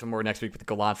sure we'll get some more next week with the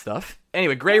Gallant stuff.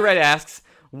 Anyway, Gray Red asks,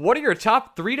 what are your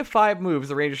top 3 to 5 moves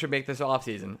the Rangers should make this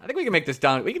offseason? I think we can make this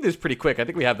down. We can do this pretty quick. I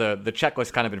think we have the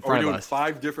checklist kind of in front of us.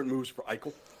 5 different moves for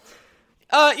Eichel?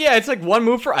 Yeah, it's like one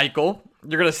move for Eichel.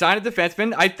 You're going to sign a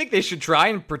defenseman. I think they should try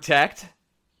and protect,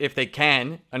 if they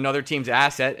can, another team's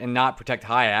asset and not protect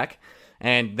Hayek,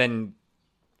 and then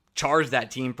charge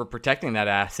that team for protecting that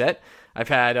asset. I've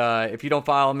had, if you don't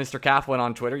follow Mr. Coughlin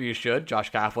on Twitter, you should.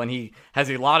 Josh Coughlin, he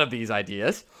has a lot of these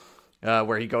ideas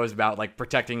where he goes about like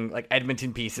protecting like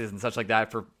Edmonton pieces and such like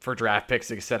that for draft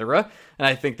picks, etc. And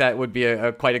I think that would be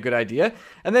quite a good idea.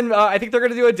 And then I think they're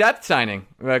going to do a depth signing.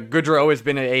 Goodrow has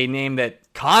been a name that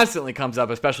constantly comes up,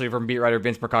 especially from beat writer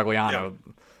Vince Mercogliano.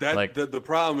 Yeah, the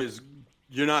problem is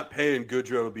you're not paying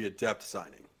Goodrow to be a depth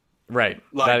signing. Right.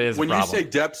 Like, that is when the problem. You say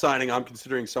depth signing, I'm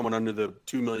considering someone under the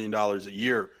 $2 million a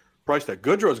year price tag.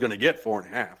 Goodrow is going to get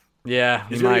 4.5. Yeah,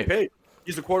 he's going to get paid.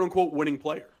 He's a quote-unquote winning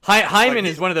player. Hyman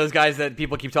is one of those guys that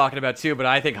people keep talking about too, but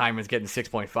I think Hyman's getting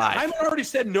 6.5. Hyman already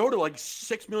said no to like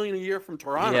 $6 million a year from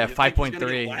Toronto. Yeah,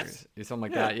 5.3 or something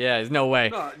like that. Yeah, there's no way.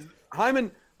 No,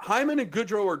 Hyman and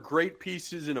Goodrow are great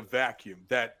pieces in a vacuum.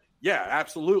 That, yeah,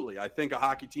 absolutely. I think a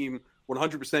hockey team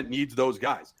 100% needs those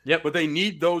guys. Yep. But they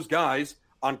need those guys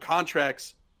on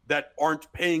contracts that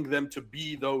aren't paying them to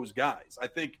be those guys. I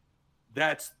think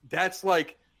that's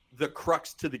like the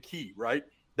crux to the key, right?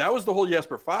 That was the whole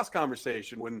Jesper Fast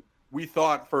conversation when we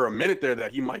thought for a minute there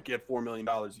that he might get $4 million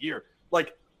a year.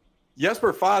 Like,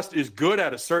 Jesper Fast is good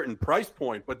at a certain price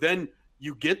point, but then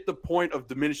you get the point of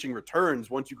diminishing returns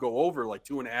once you go over like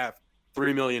 $2.5,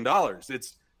 $3 million.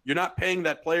 You're not paying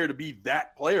that player to be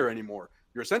that player anymore.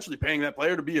 You're essentially paying that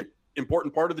player to be an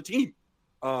important part of the team.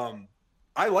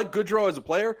 I like Goodrow as a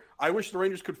player. I wish the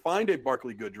Rangers could find a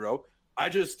Barclay Goodrow. I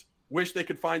just wish they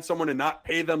could find someone and not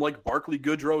pay them like Barclay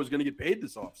Goodrow is going to get paid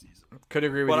this offseason. Could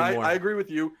agree with you more. I agree with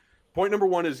you. Point number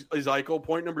 1 is Eichel.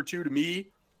 Point number 2 to me,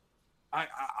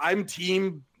 I'm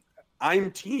team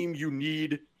you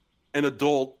need an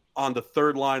adult on the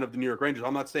third line of the New York Rangers.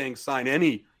 I'm not saying sign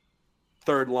any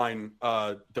third line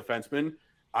defenseman.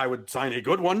 I would sign a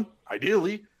good one,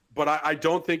 ideally, but I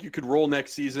don't think you could roll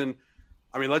next season.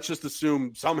 I mean, let's just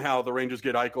assume somehow the Rangers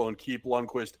get Eichel and keep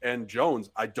Lundqvist and Jones.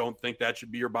 I don't think that should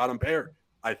be your bottom pair.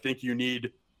 I think you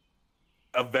need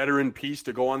a veteran piece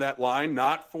to go on that line,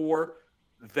 not for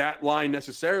that line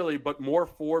necessarily, but more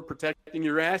for protecting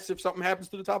your ass if something happens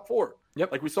to the top 4.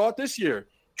 Yep. Like we saw it this year.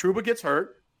 Trouba gets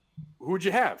hurt. Who'd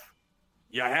you have?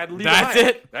 Yeah, I had Lee. That's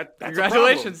it. That's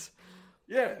congratulations.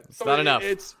 Yeah, it's not enough.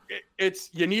 It's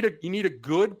you need a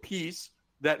good piece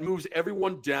that moves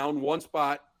everyone down one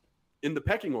spot in the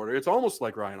pecking order. It's almost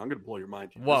like, Ryan, I'm going to blow your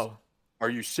mind here. Whoa. Are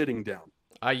you sitting down?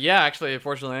 Yeah, actually,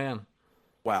 unfortunately, I am.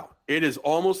 Wow. It is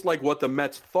almost like what the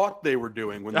Mets thought they were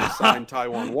doing when they signed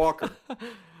Taijuan Walker.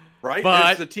 Right?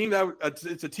 But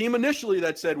it's a team initially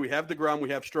that said, we have DeGrom, we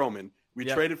have Stroman. We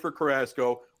traded for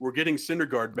Carrasco. We're getting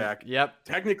Syndergaard back. Yep.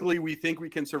 Technically, we think we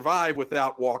can survive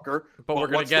without Walker. But we're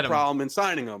going to get him. What's the problem in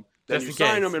signing him? Then Just you in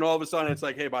sign case. him, and all of a sudden it's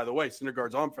like, hey, by the way,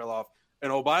 Syndergaard's arm fell off.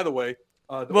 And oh, by the way,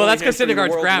 well, that's because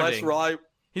Syndergaard's grounding.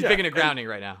 He's big into grounding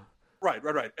right now.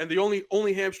 Right. And the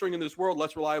only hamstring in this world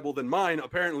less reliable than mine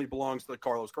apparently belongs to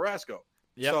Carlos Carrasco.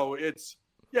 Yep. So it's,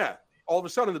 all of a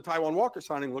sudden the Taijuan Walker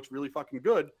signing looks really fucking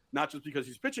good, not just because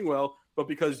he's pitching well, but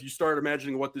because you start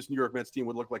imagining what this New York Mets team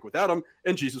would look like without him,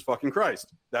 and Jesus fucking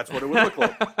Christ, that's what it would look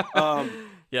like.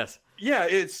 Yes. Yeah,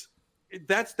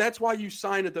 that's why you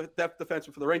sign a depth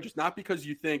defenseman for the Rangers, not because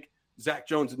you think Zach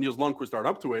Jones and Niels Lundqvist aren't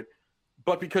up to it,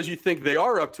 but because you think they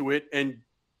are up to it, and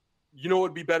you know what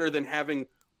would be better than having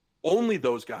only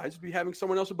those guys, be having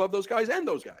someone else above those guys and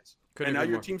those guys. And now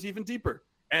your team's even deeper.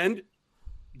 And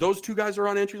those two guys are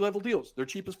on entry-level deals. They're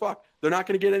cheap as fuck. They're not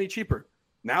going to get any cheaper.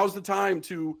 Now's the time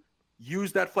to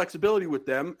use that flexibility with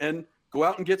them and go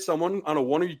out and get someone on a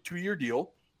 1 or 2 year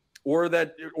deal or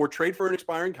trade for an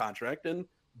expiring contract and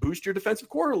boost your defensive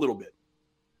core a little bit.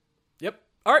 Yep.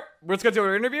 All right, let's go to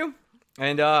our interview.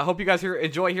 And hope you guys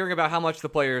enjoy hearing about how much the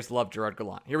players love Gerard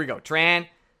Gallant. Here we go.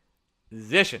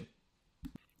 Transition.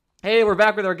 Hey, we're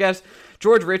back with our guest,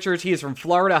 George Richards. He is from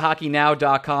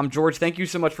FloridaHockeyNow.com. George, thank you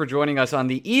so much for joining us on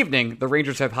the evening the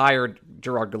Rangers have hired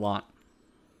Gerard Gallant.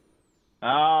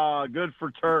 Good for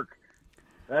Turk.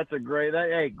 That's a great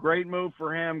move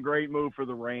for him. Great move for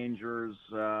the Rangers.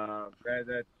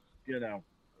 That's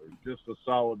just a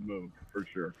solid move for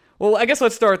sure. Well, I guess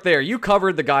let's start there. You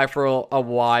covered the guy for a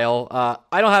while.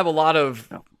 I don't have a lot of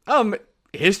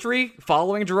history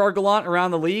following Gerard Gallant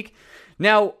around the league.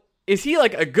 Now, is he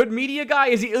like a good media guy?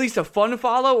 Is he at least a fun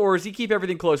follow, or does he keep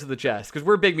everything close to the chest? Because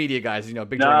we're big media guys,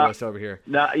 big journalists over here.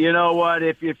 No, you know what?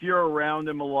 If you're around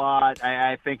him a lot,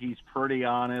 I think he's pretty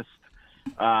honest.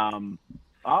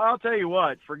 I'll tell you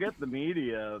what. Forget the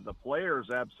media. The players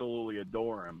absolutely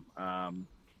adore him.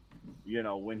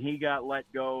 When he got let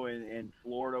go in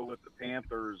Florida with the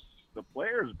Panthers, the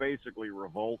players basically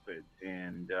revolted,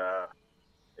 and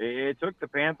it took the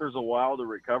Panthers a while to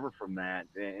recover from that.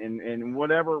 And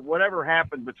whatever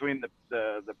happened between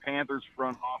the Panthers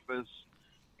front office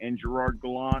and Gerard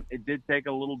Gallant, it did take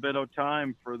a little bit of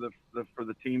time for the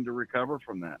team to recover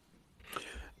from that.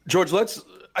 George,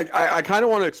 I kind of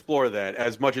want to explore that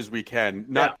as much as we can.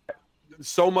 Not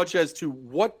so much as to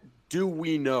what do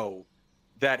we know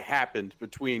that happened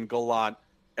between Gallant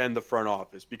and the front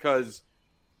office, because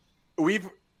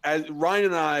as Ryan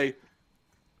and I,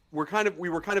 we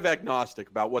were kind of agnostic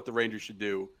about what the Rangers should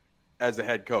do as the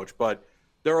head coach, but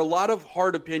there are a lot of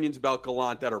hard opinions about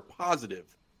Gallant that are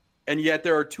positive, and yet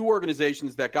there are two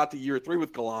organizations that got to year 3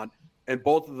 with Gallant, and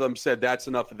both of them said that's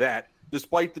enough of that,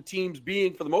 despite the teams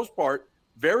being, for the most part,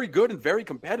 very good and very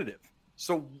competitive.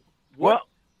 So what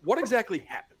exactly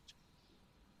happened?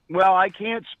 Well, I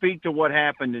can't speak to what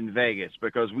happened in Vegas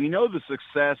because we know the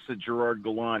success that Gerard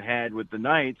Gallant had with the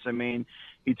Knights. I mean,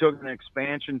 he took an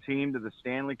expansion team to the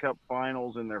Stanley Cup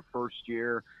Finals in their first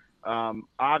year.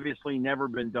 Obviously, never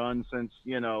been done since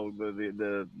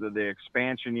the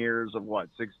expansion years of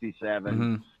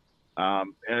 67. Mm-hmm.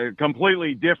 A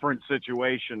completely different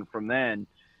situation from then.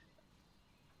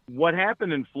 What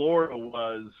happened in Florida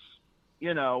was,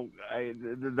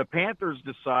 the Panthers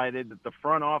decided that the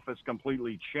front office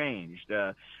completely changed.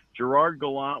 Gerard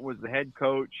Gallant was the head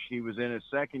coach. He was in his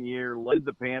second year, led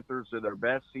the Panthers to their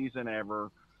best season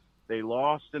ever. They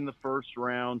lost in the first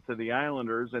round to the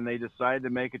Islanders, and they decided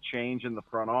to make a change in the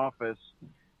front office.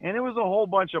 And it was a whole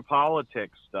bunch of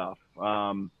politics stuff.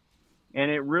 And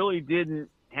it really didn't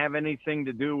have anything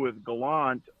to do with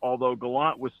Gallant, although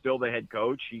Gallant was still the head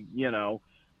coach,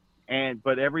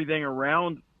 but everything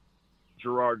around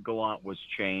Gerard Gallant was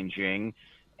changing,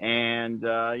 and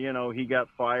he got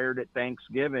fired at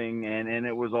Thanksgiving, and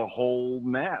it was a whole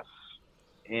mess,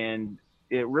 and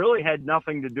it really had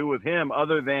nothing to do with him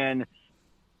other than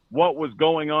what was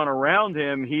going on around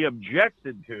him he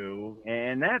objected to,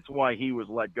 and that's why he was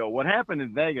let go. What happened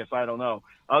in Vegas, I don't know,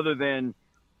 other than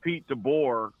Pete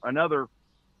DeBoer, another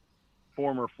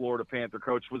former Florida Panther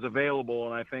coach, was available,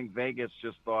 and I think Vegas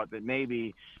just thought that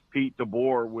maybe Pete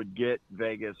DeBoer would get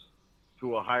Vegas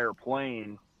to a higher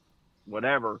plane,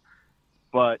 whatever.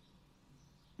 But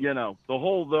the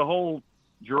whole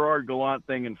Gerard Gallant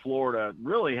thing in Florida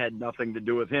really had nothing to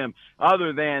do with him,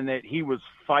 other than that he was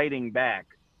fighting back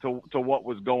to what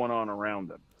was going on around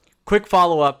him. Quick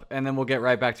follow-up, and then we'll get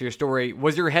right back to your story.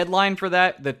 Was your headline for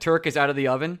that the Turk is out of the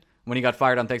oven when he got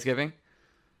fired on Thanksgiving?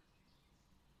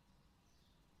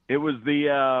 It was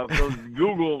those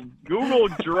Google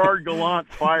Gerard Gallant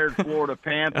fired Florida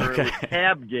Panther. Okay. It was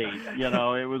Cabgate.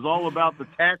 It was all about the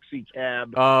taxi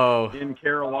cab in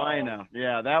Carolina.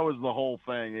 Yeah, that was the whole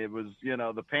thing. It was,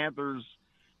 the Panthers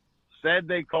said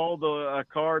they called a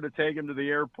car to take him to the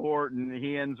airport, and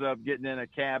he ends up getting in a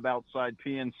cab outside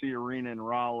PNC Arena in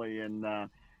Raleigh. And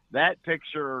that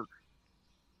picture,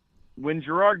 when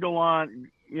Gerard Gallant,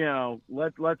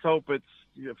 let's hope it's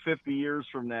 50 years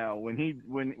from now, when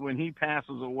he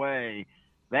passes away,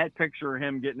 that picture of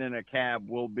him getting in a cab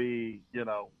will be, in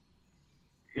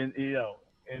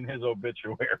his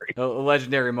obituary. A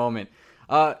legendary moment.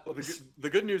 Well, the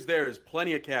good news there is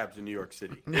plenty of cabs in New York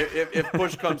City. If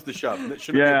push comes to shove, that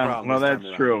shouldn't be a problem. Well, that's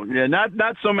true. Yeah,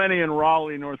 not so many in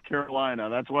Raleigh, North Carolina.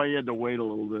 That's why you had to wait a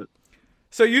little bit.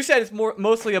 So you said it's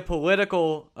mostly a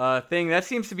political thing. That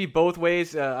seems to be both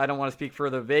ways. I don't want to speak for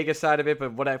the Vegas side of it,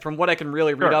 but from what I can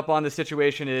really read up on the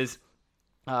situation is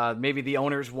maybe the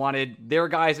owners wanted their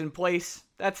guys in place.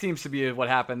 That seems to be what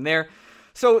happened there.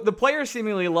 So the players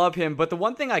seemingly love him, but the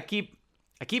one thing I keep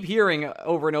hearing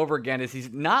over and over again is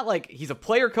he's not like he's a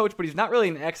player coach, but he's not really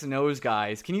an X and O's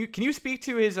guy. Can you speak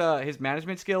to his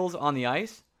management skills on the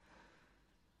ice?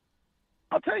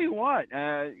 I'll tell you what,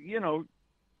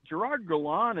 Gerard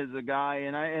Gallant is a guy,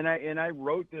 and I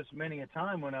wrote this many a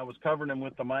time when I was covering him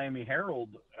with the Miami Herald,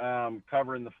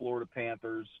 covering the Florida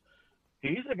Panthers.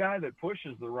 He's a guy that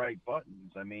pushes the right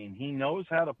buttons. I mean, he knows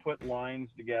how to put lines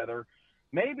together.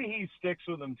 Maybe he sticks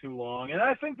with them too long. And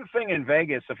I think the thing in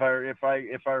Vegas, if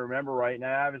I remember right, and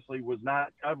I obviously was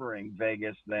not covering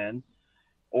Vegas then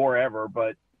or ever,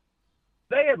 but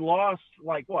they had lost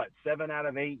 7 out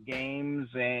of 8 games,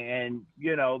 and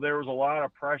there was a lot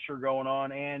of pressure going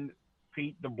on, and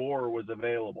Pete DeBoer was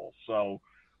available, so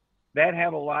that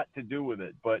had a lot to do with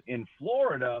it. But in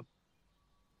Florida,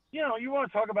 you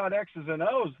want to talk about X's and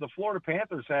O's. The Florida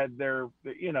Panthers had their,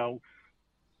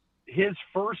 his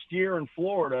first year in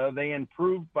Florida, they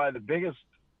improved by the biggest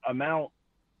amount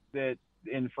that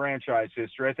in franchise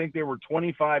history. I think they were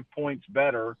 25 points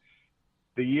better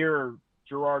the year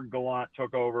Gerard Gallant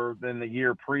took over than the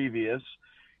year previous.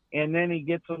 And then he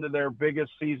gets into their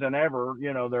biggest season ever,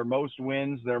 their most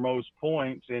wins, their most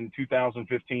points in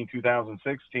 2015,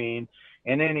 2016.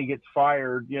 And then he gets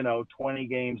fired, 20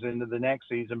 games into the next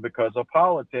season because of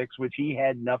politics, which he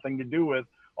had nothing to do with.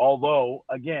 Although,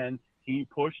 again, he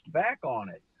pushed back on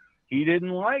it. He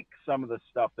didn't like some of the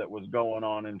stuff that was going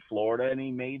on in Florida, and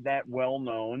he made that well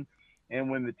known. And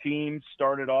when the team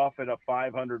started off at a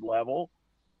 500 level,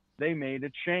 they made a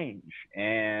change,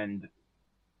 and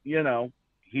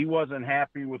he wasn't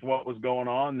happy with what was going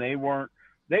on. They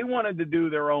wanted to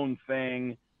do their own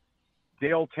thing.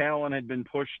 Dale Talon had been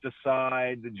pushed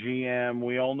aside, the GM.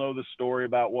 We all know the story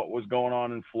about what was going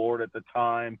on in Florida at the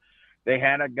time. They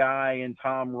had a guy in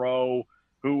Tom Rowe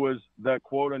who was the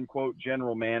quote unquote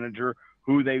general manager,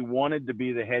 who they wanted to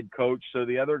be the head coach so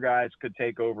the other guys could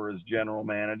take over as general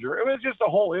manager. It was just a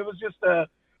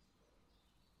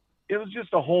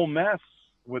whole mess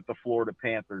with the Florida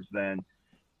Panthers then.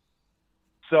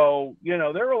 So,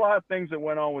 there were a lot of things that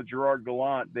went on with Gerard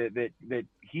Gallant that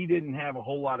he didn't have a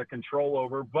whole lot of control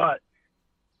over, but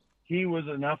he was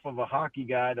enough of a hockey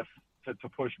guy to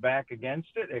push back against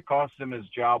it. It cost him his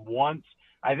job once.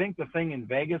 I think the thing in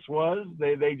Vegas was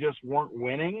they just weren't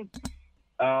winning.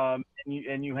 And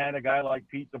you had a guy like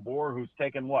Pete DeBoer who's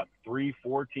taken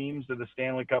 3-4 teams to the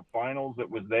Stanley Cup Finals that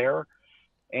was there.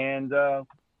 And,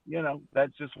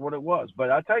 that's just what it was.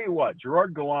 But I tell you what,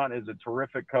 Gerard Gallant is a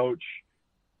terrific coach.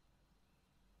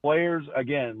 Players,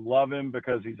 again, love him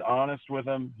because he's honest with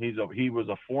them. He was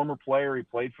a former player. He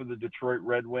played for the Detroit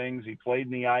Red Wings. He played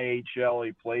in the IHL.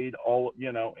 He played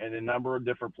in a number of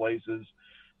different places.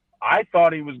 I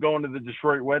thought he was going to the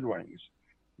Detroit Red Wings.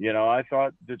 I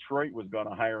thought Detroit was going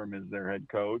to hire him as their head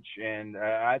coach, and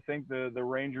I think the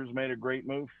Rangers made a great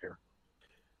move here.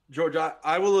 George,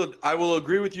 I will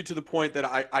agree with you to the point that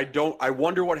I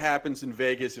wonder what happens in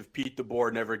Vegas if Pete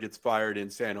DeBoer never gets fired in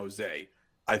San Jose.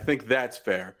 I think that's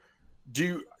fair.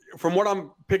 From what I'm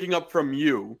picking up from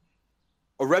you,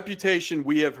 a reputation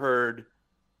we have heard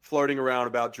floating around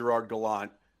about Gerard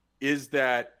Gallant is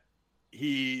that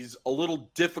he's a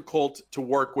little difficult to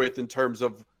work with in terms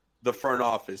of the front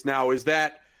office. Now,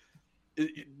 do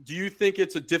you think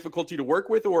it's a difficulty to work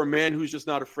with, or a man who's just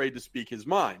not afraid to speak his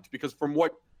mind? Because from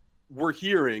what we're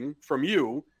hearing from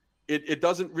you, it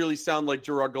doesn't really sound like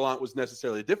Gerard Gallant was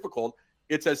necessarily difficult.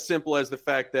 It's as simple as the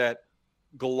fact that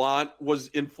Gallant was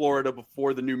in Florida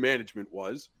before the new management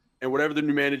was, and whatever the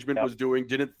new management was doing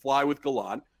didn't fly with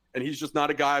Gallant, and he's just not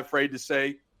a guy afraid to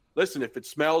say, listen, if it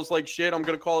smells like shit, I'm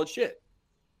going to call it shit.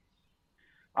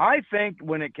 I think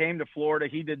when it came to Florida,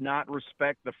 he did not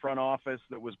respect the front office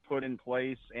that was put in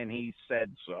place, and he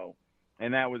said so.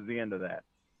 And that was the end of that.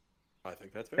 I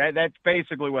think that's fair. That's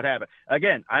basically what happened.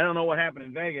 Again, I don't know what happened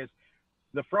in Vegas.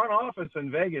 The front office in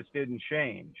Vegas didn't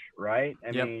change, right?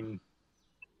 I mean,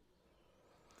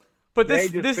 but they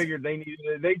figured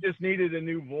they just needed a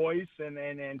new voice,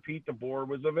 and Pete DeBoer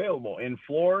was available. In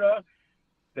Florida,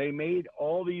 they made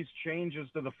all these changes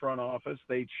to the front office.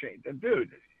 They changed,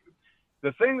 dude.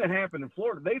 The thing that happened in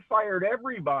Florida, they fired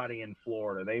everybody in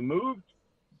Florida. They moved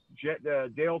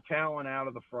Dale Talon out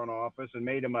of the front office and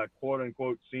made him a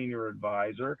quote-unquote senior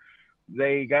advisor.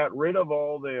 They got rid of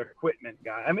all the equipment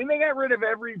guys. I mean, they got rid of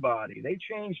everybody. They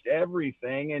changed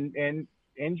everything, and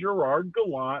Gerard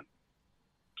Gallant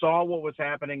saw what was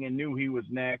happening and knew he was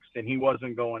next, and he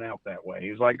wasn't going out that way. He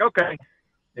was like, okay,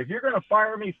 if you're going to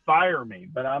fire me,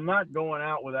 but I'm not going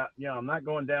out without, I'm not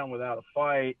going down without a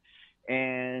fight.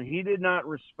 And he did not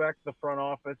respect the front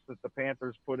office that the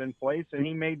Panthers put in place, and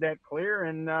he made that clear.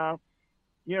 And,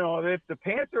 if the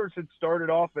Panthers had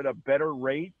started off at a better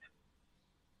rate,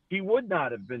 he would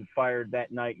not have been fired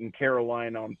that night in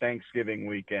Carolina on Thanksgiving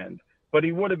weekend. But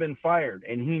he would have been fired,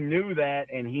 and he knew that,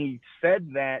 and he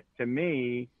said that to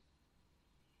me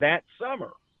that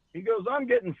summer. He goes, I'm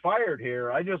getting fired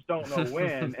here. I just don't know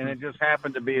when, and it just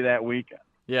happened to be that weekend.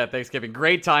 Yeah, Thanksgiving.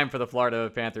 Great time for the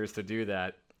Florida Panthers to do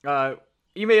that.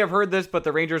 You may have heard this, but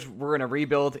the Rangers were in a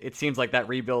rebuild. It seems like that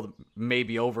rebuild may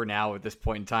be over now at this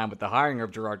point in time with the hiring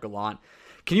of Gerard Gallant.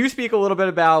 Can you speak a little bit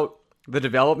about the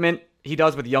development he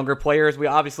does with younger players?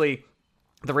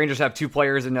 The Rangers have two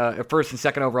players in a first and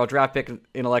second overall draft pick in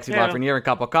Alexi Lafreniere and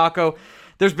Kaapo Kakko.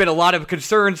 There's been a lot of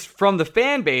concerns from the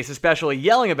fan base, especially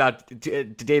yelling about to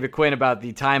David Quinn about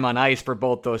the time on ice for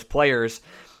both those players.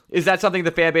 Is that something the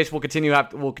fan base will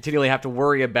continually have to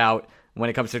worry about when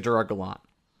it comes to Gerard Gallant?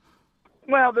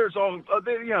 Well, there's all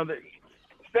the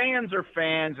fans are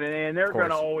fans, and they're going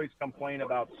to always complain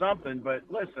about something. But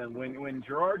listen, when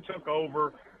Gerard took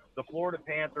over, the Florida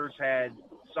Panthers had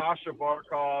Sasha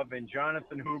Barkov and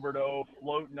Jonathan Huberdeau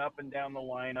floating up and down the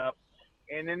lineup.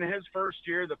 And in his first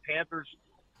year, the Panthers,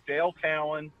 Dale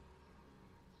Talon,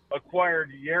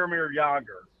 acquired Jaromir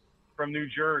Jagr from New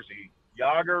Jersey.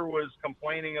 Jagr was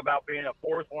complaining about being a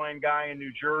fourth-line guy in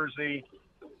New Jersey.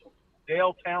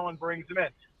 Dale Talon brings him in.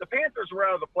 The Panthers were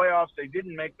out of the playoffs. They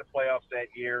didn't make the playoffs that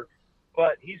year,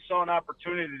 but he saw an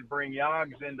opportunity to bring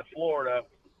Yogs into Florida.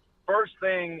 First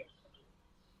thing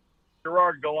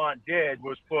Gerard Gallant did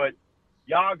was put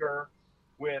Jagr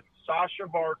with Sasha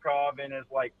Barkov in his,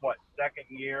 second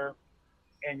year,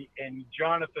 and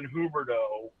Jonathan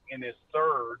Huberdeau in his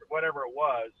third, whatever it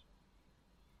was,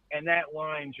 and that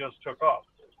line just took off.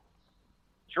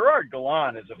 Gerard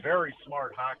Gallant is a very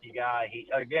smart hockey guy. He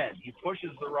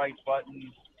pushes the right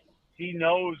buttons. He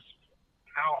knows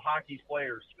how hockey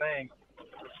players think.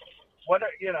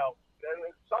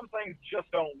 Some things just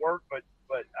don't work, but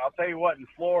I'll tell you what, in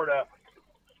Florida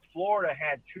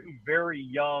had two very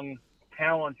young,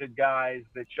 talented guys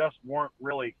that just weren't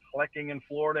really clicking in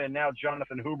Florida, and now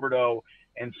Jonathan Huberdeau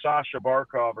and Sasha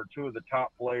Barkov are two of the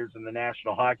top players in the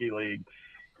National Hockey League.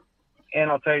 And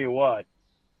I'll tell you what,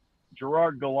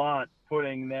 Gerard Gallant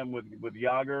putting them with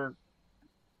Jagr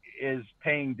is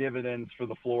paying dividends for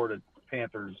the Florida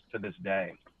Panthers to this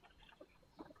day.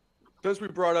 Since we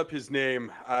brought up his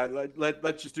name,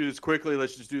 let's just do this quickly.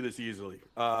 Let's just do this easily.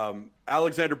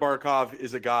 Alexander Barkov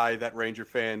is a guy that Ranger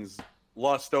fans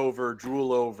lust over,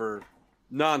 drool over,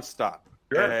 nonstop.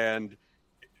 Sure. And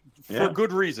for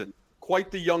good reason.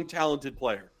 Quite the young, talented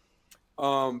player.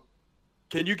 Can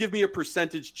you give me a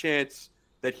percentage chance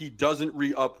that he doesn't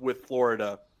re-up with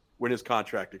Florida when his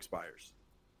contract expires?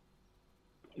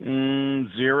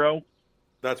 0.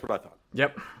 That's what I thought.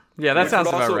 Yep. Yeah, that sounds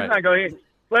about right.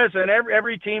 Listen,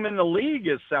 every team in the league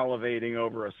is salivating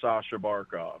over a Sasha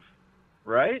Barkov,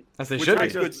 right? As they should be.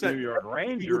 New York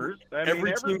Rangers.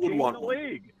 Every team would want in the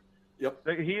league. Yep.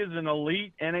 He is an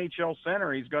elite NHL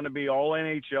center. He's going to be all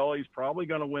NHL. He's probably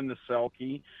going to win the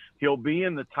Selke. He'll be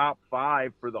in the top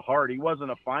 5 for the Hart. He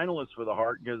wasn't a finalist for the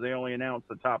Hart because they only announced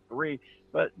the top 3.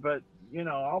 But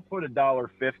I'll put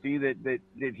 $1.50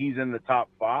 that he's in the top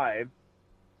 5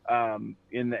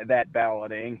 in that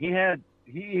balloting.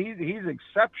 He's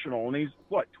exceptional, and he's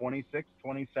 26,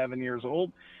 27 years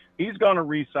old. He's going to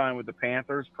re-sign with the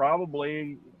Panthers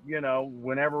probably,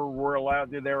 whenever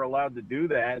they're allowed to do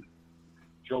that,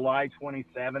 July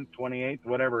 27th, 28th,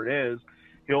 whatever it is.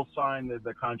 He'll sign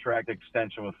the contract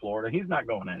extension with Florida. He's not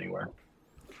going anywhere.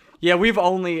 Yeah, we've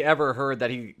only ever heard that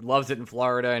he loves it in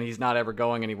Florida and he's not ever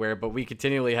going anywhere, but we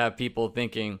continually have people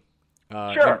thinking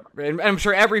Sure. And I'm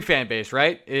sure every fan base,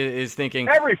 right, is thinking.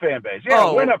 Every fan base.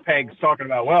 Yeah, Winnipeg's talking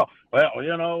about, well,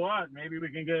 you know what? Maybe we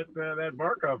can get that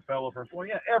Barkov fellow from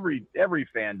Florida. Yeah, every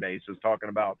fan base is talking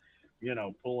about,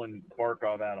 pulling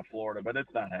Barkov out of Florida, but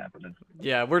it's not happening.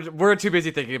 Yeah, we're too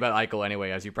busy thinking about Eichel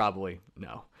anyway, as you probably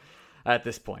know at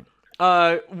this point.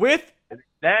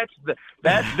 That's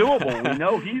doable. We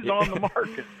know he's on the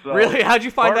market. So really? How'd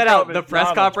you find that out? The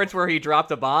press conference where he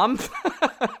dropped a bomb?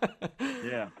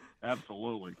 Yeah,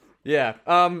 absolutely. Yeah.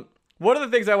 One of the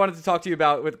things I wanted to talk to you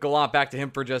about with Gallant, back to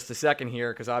him for just a second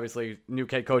here, because obviously new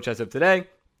head coach as of today.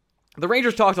 The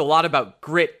Rangers talked a lot about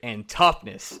grit and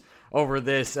toughness over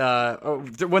this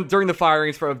during the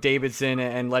firings of Davidson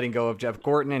and letting go of Jeff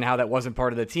Gorton, and how that wasn't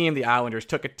part of the team. The Islanders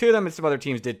took it to them, and some other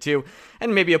teams did too.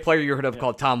 And maybe a player you heard of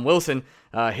called Tom Wilson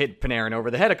hit Panarin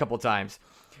over the head a couple times.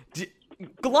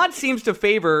 Gallant seems to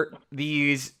favor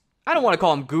these, I don't want to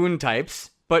call them goon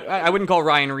types, but I wouldn't call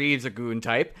Ryan Reeves a goon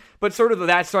type, but sort of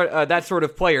that sort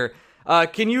of player.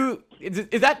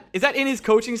 Is that in his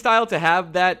coaching style to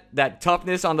have that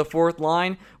toughness on the fourth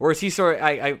line, or is he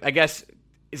I guess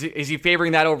is he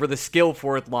favoring that over the skill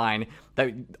fourth line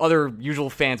that other usual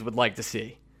fans would like to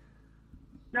see?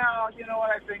 No, you know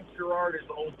what? I think Gerard is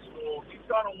old school. He's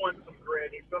going to want some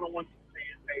grit. He's going to want some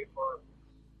sandpaper.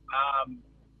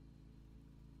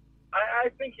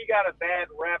 I think he got a bad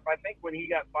rep. I think when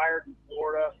he got fired in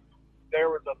Florida, there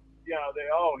was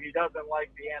he doesn't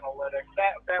like the analytics.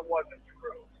 That wasn't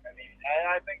true. I mean,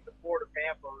 I think the Florida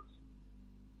Panthers,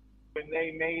 when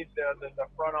they made the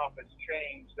front office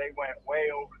change, they went way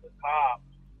over the top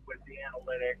with the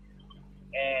analytics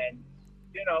and,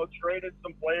 traded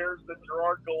some players that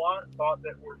Gerard Gallant thought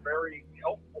that were very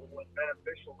helpful and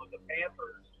beneficial to the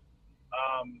Panthers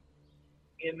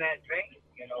in that vein.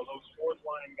 Those fourth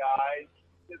line guys,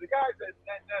 the guys that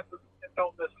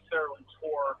don't necessarily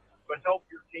score, but help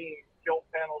your team kill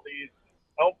penalties,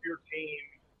 help your team,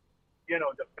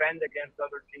 defend against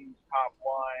other teams' top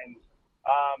lines.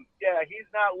 He's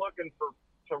not looking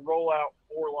to roll out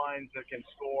four lines that can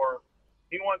score.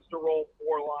 He wants to roll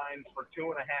four lines for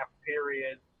 2.5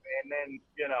 periods and then,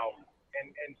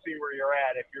 and see where you're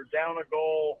at. If you're down a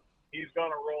goal, he's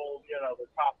going to roll, the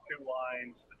top two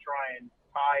lines to try and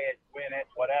tie it, win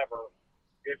it, whatever.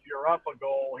 If you're up a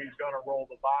goal, he's going to roll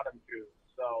the bottom two.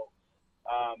 So,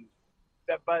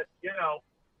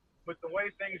 with the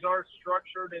way things are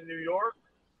structured in New York,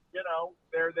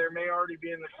 there may already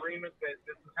be an agreement that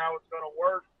this is how it's going to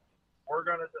work. We're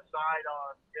going to decide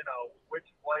on, which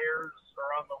players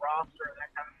are on the roster and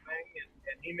that kind of thing,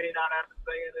 and he may not have to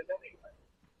say it anyway.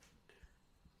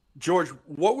 George,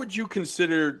 what would you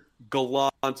consider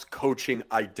Gallant's coaching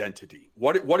identity?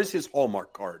 What is his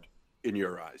hallmark card in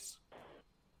your eyes?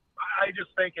 I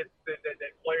just think it's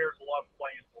that players love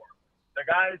playing for him. The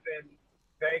guys in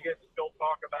Vegas still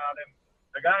talk about him.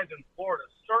 The guys in Florida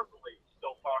certainly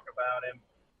still talk about him.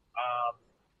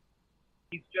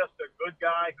 He's just a good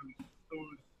guy who's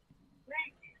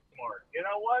crazy smart. You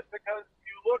know what? Because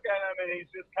you look at him and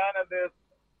he's just kind of this,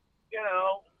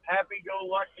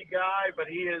 happy-go-lucky guy, but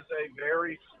he is a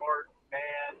very smart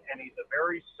man, and he's a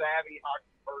very savvy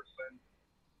hockey person.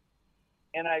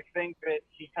 And I think that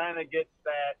he kind of gets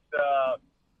that, I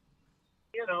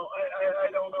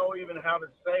don't know even how to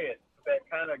say it, that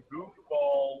kind of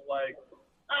goofball, like,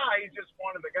 he's just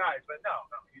one of the guys. But no,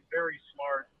 he's very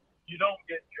smart. You don't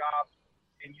get jobs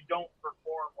and you don't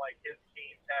perform like his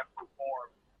teams have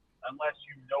performed unless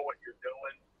you know what you're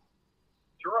doing.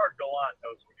 Gerard Gallant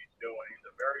knows what he's doing. He's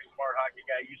a very smart hockey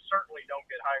guy. You certainly don't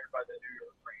get hired by the New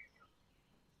York Rangers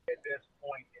at this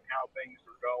point in how things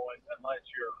are going unless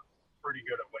you're pretty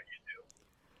good at what you do.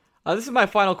 This is my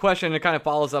final question. It kind of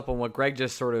follows up on what Greg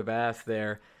just sort of asked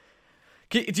there.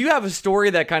 Do you have a story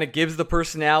that kind of gives the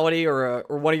personality or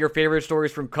one of your favorite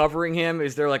stories from covering him?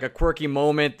 Is there like a quirky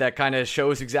moment that kind of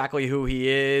shows exactly who he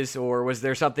is? Or was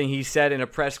there something he said in a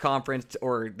press conference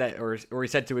or he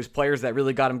said to his players that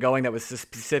really got him going, that was a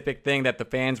specific thing that the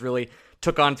fans really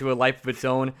took onto a life of its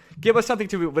own? Give us something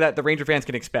that the Ranger fans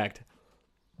can expect.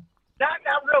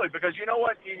 Not really, because you know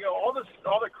what? All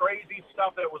the crazy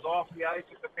stuff that was off the ice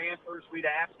with the Panthers, we'd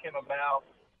ask him about.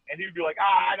 And he'd be like,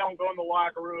 I don't go in the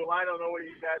locker room. I don't know what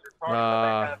you guys are talking about,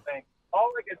 that kind of thing. All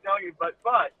I can tell you, but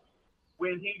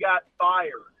when he got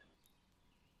fired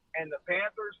and the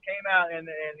Panthers came out and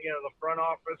the front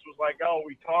office was like,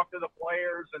 we talked to the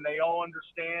players and they all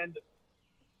understand,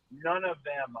 none of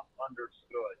them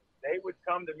understood. They would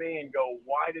come to me and go,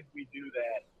 why did we do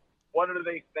that? What are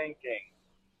they thinking?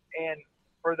 And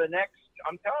for the next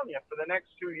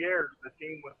 2 years, the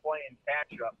team was playing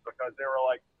catch up because they were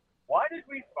like, why did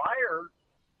we fire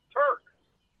Turk?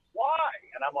 Why?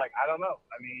 And I'm like, I don't know.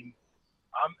 I mean,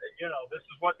 This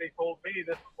is what they told me.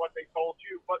 This is what they told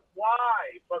you. But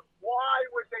why? But why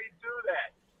would they do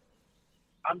that?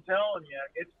 I'm telling you,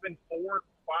 it's been 4 or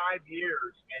 5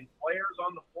 years, and players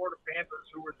on the Florida Panthers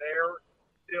who were there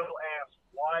still ask,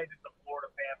 why did the Florida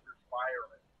Panthers fire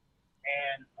him?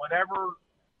 And whatever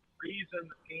reason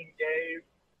the team gave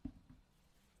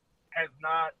has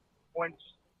not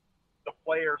quenched the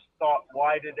players' thought,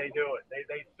 why did they do it?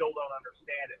 They still don't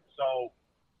understand it. So,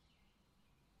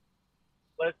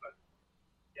 listen,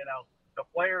 the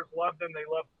players loved him. They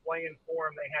loved playing for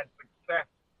him. They had success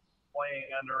playing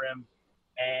under him.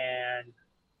 And,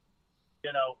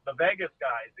 the Vegas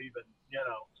guys even,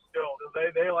 still,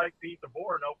 they like Pete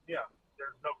DeBoer. No,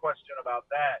 there's no question about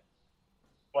that.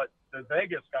 But the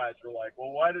Vegas guys were like,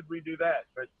 well, why did we do that?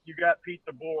 But you got Pete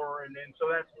DeBoer, and so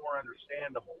that's more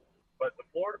understandable. But the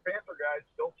Florida Panther guys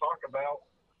still talk about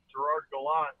Gerard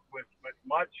Gallant with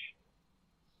much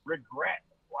regret.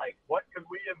 Like, what could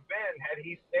we have been had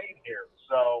he stayed here?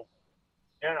 So,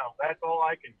 that's all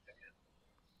I can say.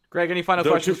 Greg, any final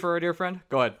questions for our dear friend?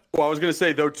 Go ahead. Well, I was going to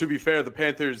say, though, to be fair, the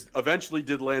Panthers eventually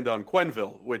did land on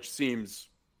Quenneville, which seems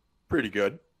pretty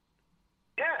good.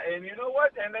 Yeah, and you know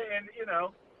what? And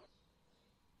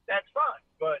that's fine.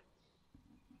 But,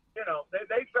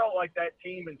 they felt like that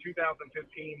team in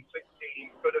 2015-16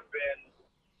 could have been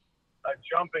a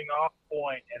jumping off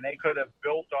point, and they could have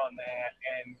built on that,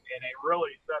 and it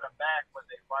really set them back when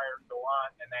they fired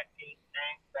Gallant, and that team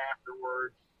tanked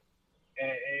afterwards.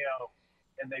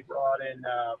 And they brought in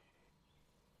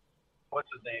what's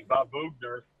his name, Bob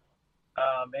Bugner,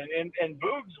 and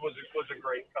Boogs was a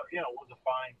great coach, was a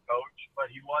fine coach, but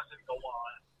he wasn't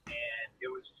Gallant, and it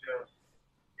was just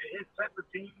it set the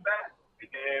team back.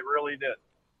 It really did.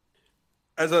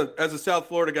 As a South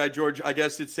Florida guy, George, I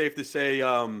guess it's safe to say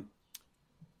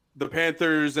the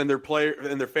Panthers and their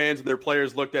fans and their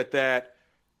players looked at that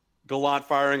Gallant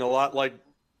firing a lot like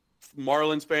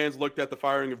Marlins fans looked at the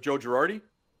firing of Joe Girardi.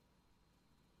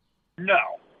 No,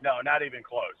 not even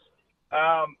close.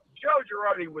 Joe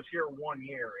Girardi was here 1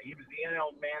 year. He was the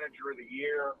NL Manager of the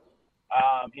Year.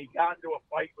 He got into a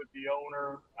fight with the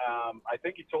owner. I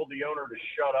think he told the owner to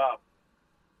shut up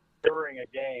during a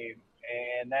game,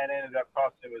 and that ended up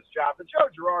costing him his job. But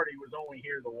Joe Girardi was only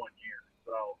here the 1 year.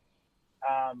 So,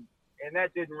 and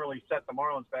that didn't really set the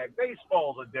Marlins back.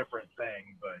 Baseball's a different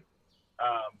thing, but,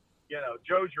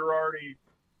 Joe Girardi,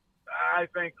 I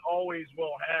think, always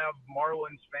will have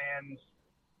Marlins fans.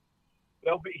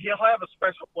 He'll have a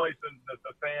special place in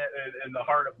the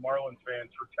heart of Marlins fans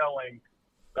for telling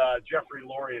Jeffrey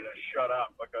Loria to shut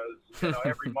up, because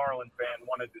every Marlins fan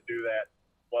wanted to do that.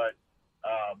 But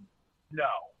no.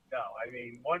 I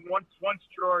mean, once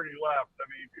Girardi left,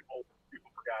 people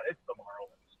forgot it's the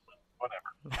Marlins.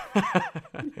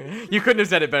 Whatever. You couldn't have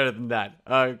said it better than that.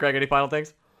 Greg, any final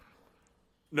things?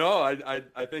 No,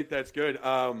 I think that's good.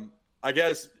 I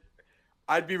guess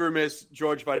I'd be remiss,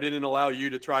 George, if I didn't allow you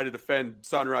to try to defend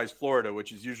Sunrise, Florida,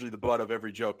 which is usually the butt of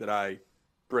every joke that I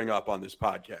bring up on this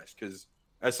podcast. Because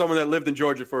as someone that lived in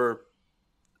Georgia for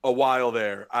a while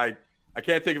there, I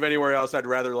can't think of anywhere else I'd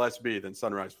rather less be than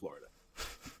Sunrise, Florida.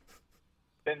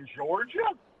 In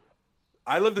Georgia?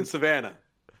 I lived in Savannah.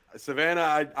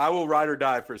 Savannah, I will ride or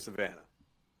die for Savannah.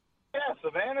 Yeah,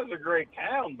 Savannah's a great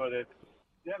town, but it's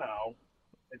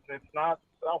not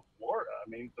South Florida. I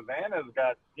mean, Savannah's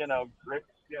got, grits,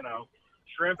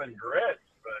 shrimp and grits,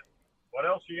 but what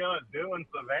else are you going to do in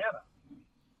Savannah?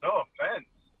 No offense.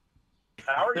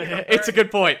 How are you? It's a good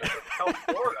point. South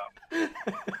Florida.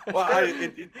 Well,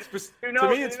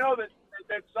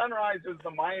 that Sunrise is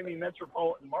the Miami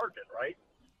metropolitan market, right?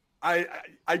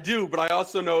 I do, but I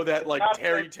also know that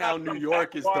Tarrytown, New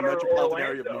York is the metropolitan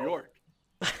area of New York.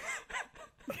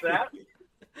 What's that?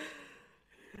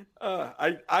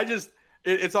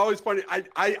 It's always funny.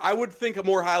 I would think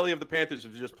more highly of the Panthers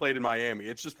if they just played in Miami.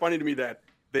 It's just funny to me that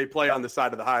they play on the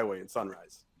side of the highway in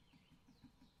Sunrise.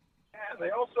 Yeah,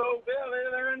 they also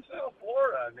they're in South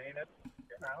Florida. I mean, it's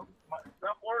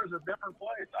South Florida's a different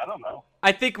place. I don't know.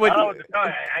 I think I don't know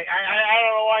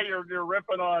why you're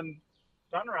ripping on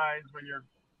Sunrise when you're.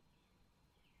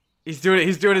 He's doing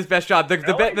his best job.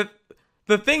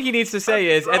 The thing he needs to say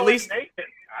is at least. Naked.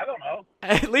 I don't know.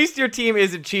 At least your team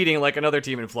isn't cheating like another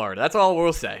team in Florida. That's all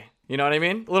we'll say. You know what I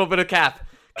mean? A little bit of cap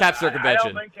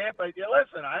circumvention. I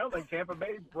don't think Tampa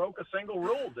Bay broke a single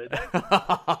rule, did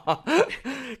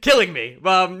they? Killing me.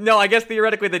 No, I guess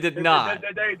theoretically they did not.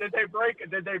 Did they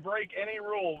break any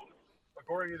rule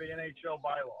according to the NHL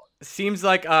bylaws? Seems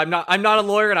like I'm not a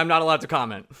lawyer and I'm not allowed to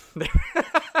comment. They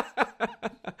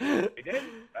did.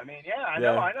 I mean, I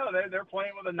know. They're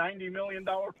playing with a $90 million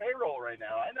payroll right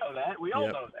now. I know that. We all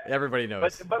know that. Everybody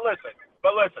knows. But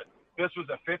listen. This was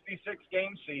a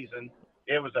 56-game season.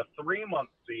 It was a 3-month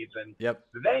season. Yep.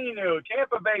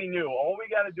 Tampa Bay knew, all we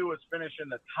got to do is finish in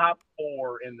the top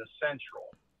 4 in the Central.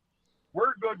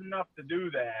 We're good enough to do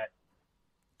that.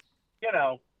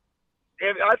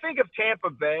 I think if Tampa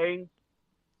Bay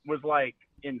was like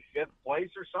in 5th place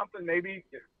or something, maybe,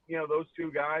 those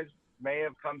two guys may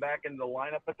have come back into the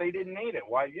lineup, but they didn't need it.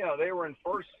 Why? They were in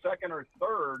 1st, 2nd, or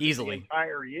 3rd easily the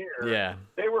entire year. Yeah.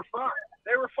 They were fine.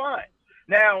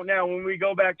 Now when we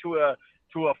go back to a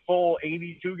full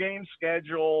 82-game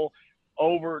schedule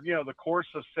over, the course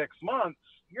of 6 months,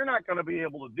 you're not going to be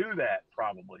able to do that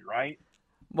probably, right?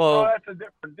 Well, that's a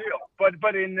different deal.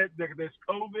 But in this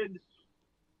COVID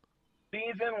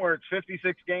season where it's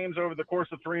 56 games over the course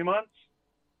of 3 months,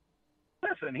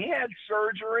 listen, he had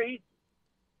surgery.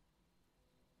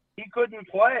 He couldn't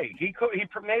play. He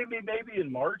maybe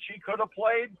in March he could have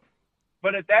played.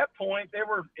 But at that point, they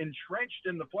were entrenched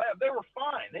in the playoff. They were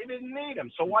fine. They didn't need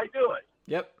him, so why do it?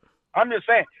 Yep. I'm just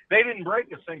saying, they didn't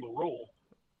break a single rule.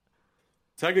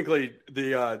 Technically,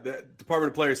 the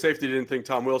Department of Player Safety didn't think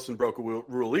Tom Wilson broke a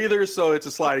rule either, so it's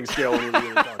a sliding scale when we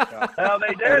really talk about. Well,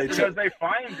 they did because they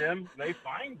fined him.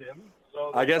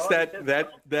 So I guess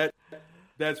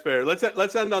that's fair.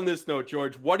 Let's end on this note,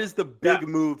 George. What is the big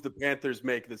move the Panthers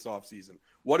make this offseason?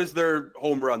 What is their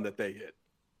home run that they hit?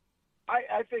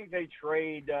 I think they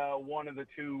trade one of the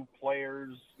two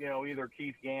players, either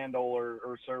Keith Yandel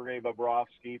or Sergei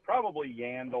Bobrovsky, probably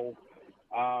Yandel.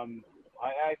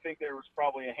 I think there was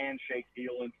probably a handshake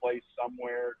deal in place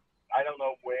somewhere. I don't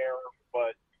know where,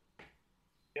 but,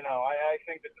 I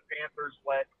think that the Panthers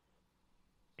let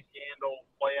Keith Yandel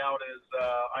play out his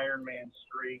Iron Man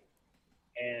streak.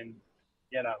 And,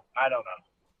 I don't know.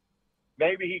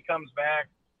 Maybe he comes back.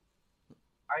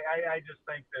 I just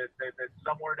think that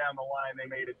somewhere down the line they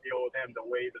made a deal with him to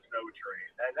waive his no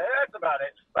trade. That's about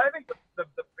it. But I think the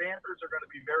Panthers are going to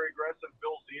be very aggressive.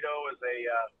 Bill Zito is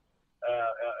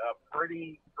a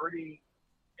pretty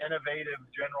innovative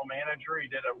general manager.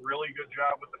 He did a really good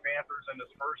job with the Panthers in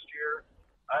his first year.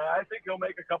 I think he'll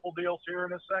make a couple deals here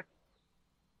in a second.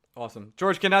 Awesome.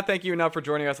 George, cannot thank you enough for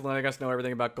joining us and letting us know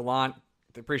everything about Gallant.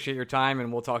 Appreciate your time, and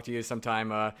we'll talk to you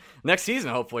sometime next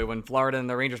season, hopefully, when Florida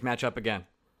and the Rangers match up again.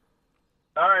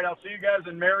 All right, I'll see you guys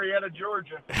in Marietta,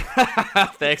 Georgia.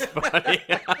 Thanks, buddy.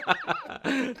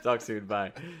 Talk soon.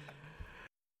 Bye.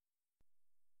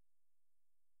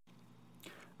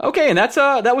 Okay, and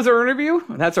that was our interview.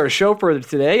 That's our show for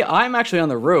today. I'm actually on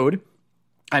the road.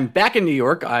 I'm back in New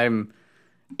York. I'm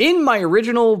in my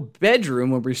original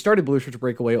bedroom when we started Blue Shirts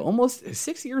Breakaway almost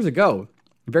 6 years ago.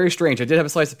 Very strange. I did have a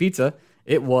slice of pizza.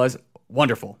 It was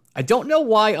wonderful. I don't know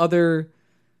why other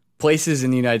places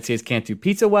in the United States can't do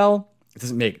pizza well. It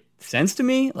doesn't make sense to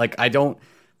me. New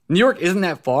York isn't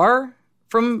that far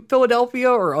from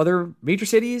Philadelphia or other major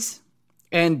cities,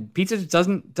 and pizza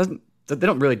doesn't, they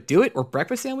don't really do it, or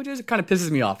breakfast sandwiches. It kind of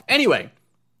pisses me off. Anyway,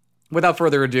 without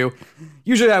further ado,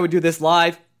 usually I would do this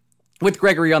live with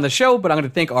Gregory on the show, but I'm going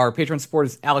to thank our Patreon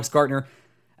supporters, Alex Gartner,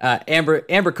 Amber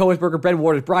Coesberger, Brent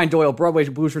Waters, Brian Doyle, Broadway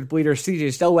Blue Shirt Bleeder, CJ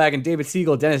Stellwagen, David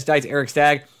Siegel, Dennis Dice, Eric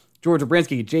Stagg, George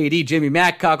Obrinsky, JD, Jimmy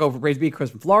Mack, Kako for Praise Be, Chris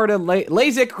from Florida,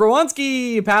 Lazik,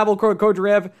 Krawonski, Pavel,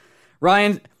 Kodarev,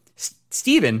 Ryan,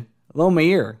 Steven,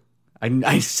 Lomair.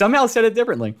 I somehow said it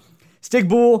differently. Stig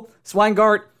Bull,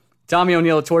 Swingart, Tommy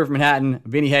O'Neill, Tori from Manhattan,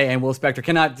 Vinny Hay, and Will Spector.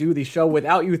 Cannot do the show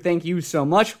without you. Thank you so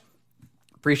much.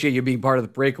 Appreciate you being part of the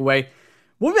breakaway.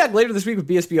 We'll be back later this week with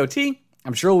BSBOT.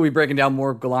 I'm sure we'll be breaking down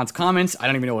more of Gallant's comments. I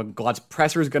don't even know what Gallant's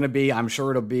presser is going to be. I'm sure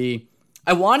it'll be...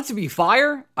 I want it to be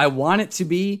fire. I want it to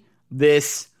be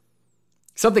this...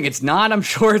 something it's not. I'm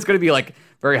sure it's going to be like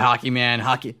very hockey man.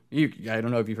 I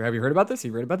don't know if have you heard about this? Have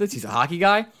you read about this? He's a hockey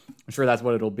guy. I'm sure that's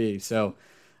what it'll be. So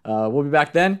we'll be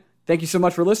back then. Thank you so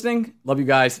much for listening. Love you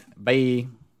guys. Bye.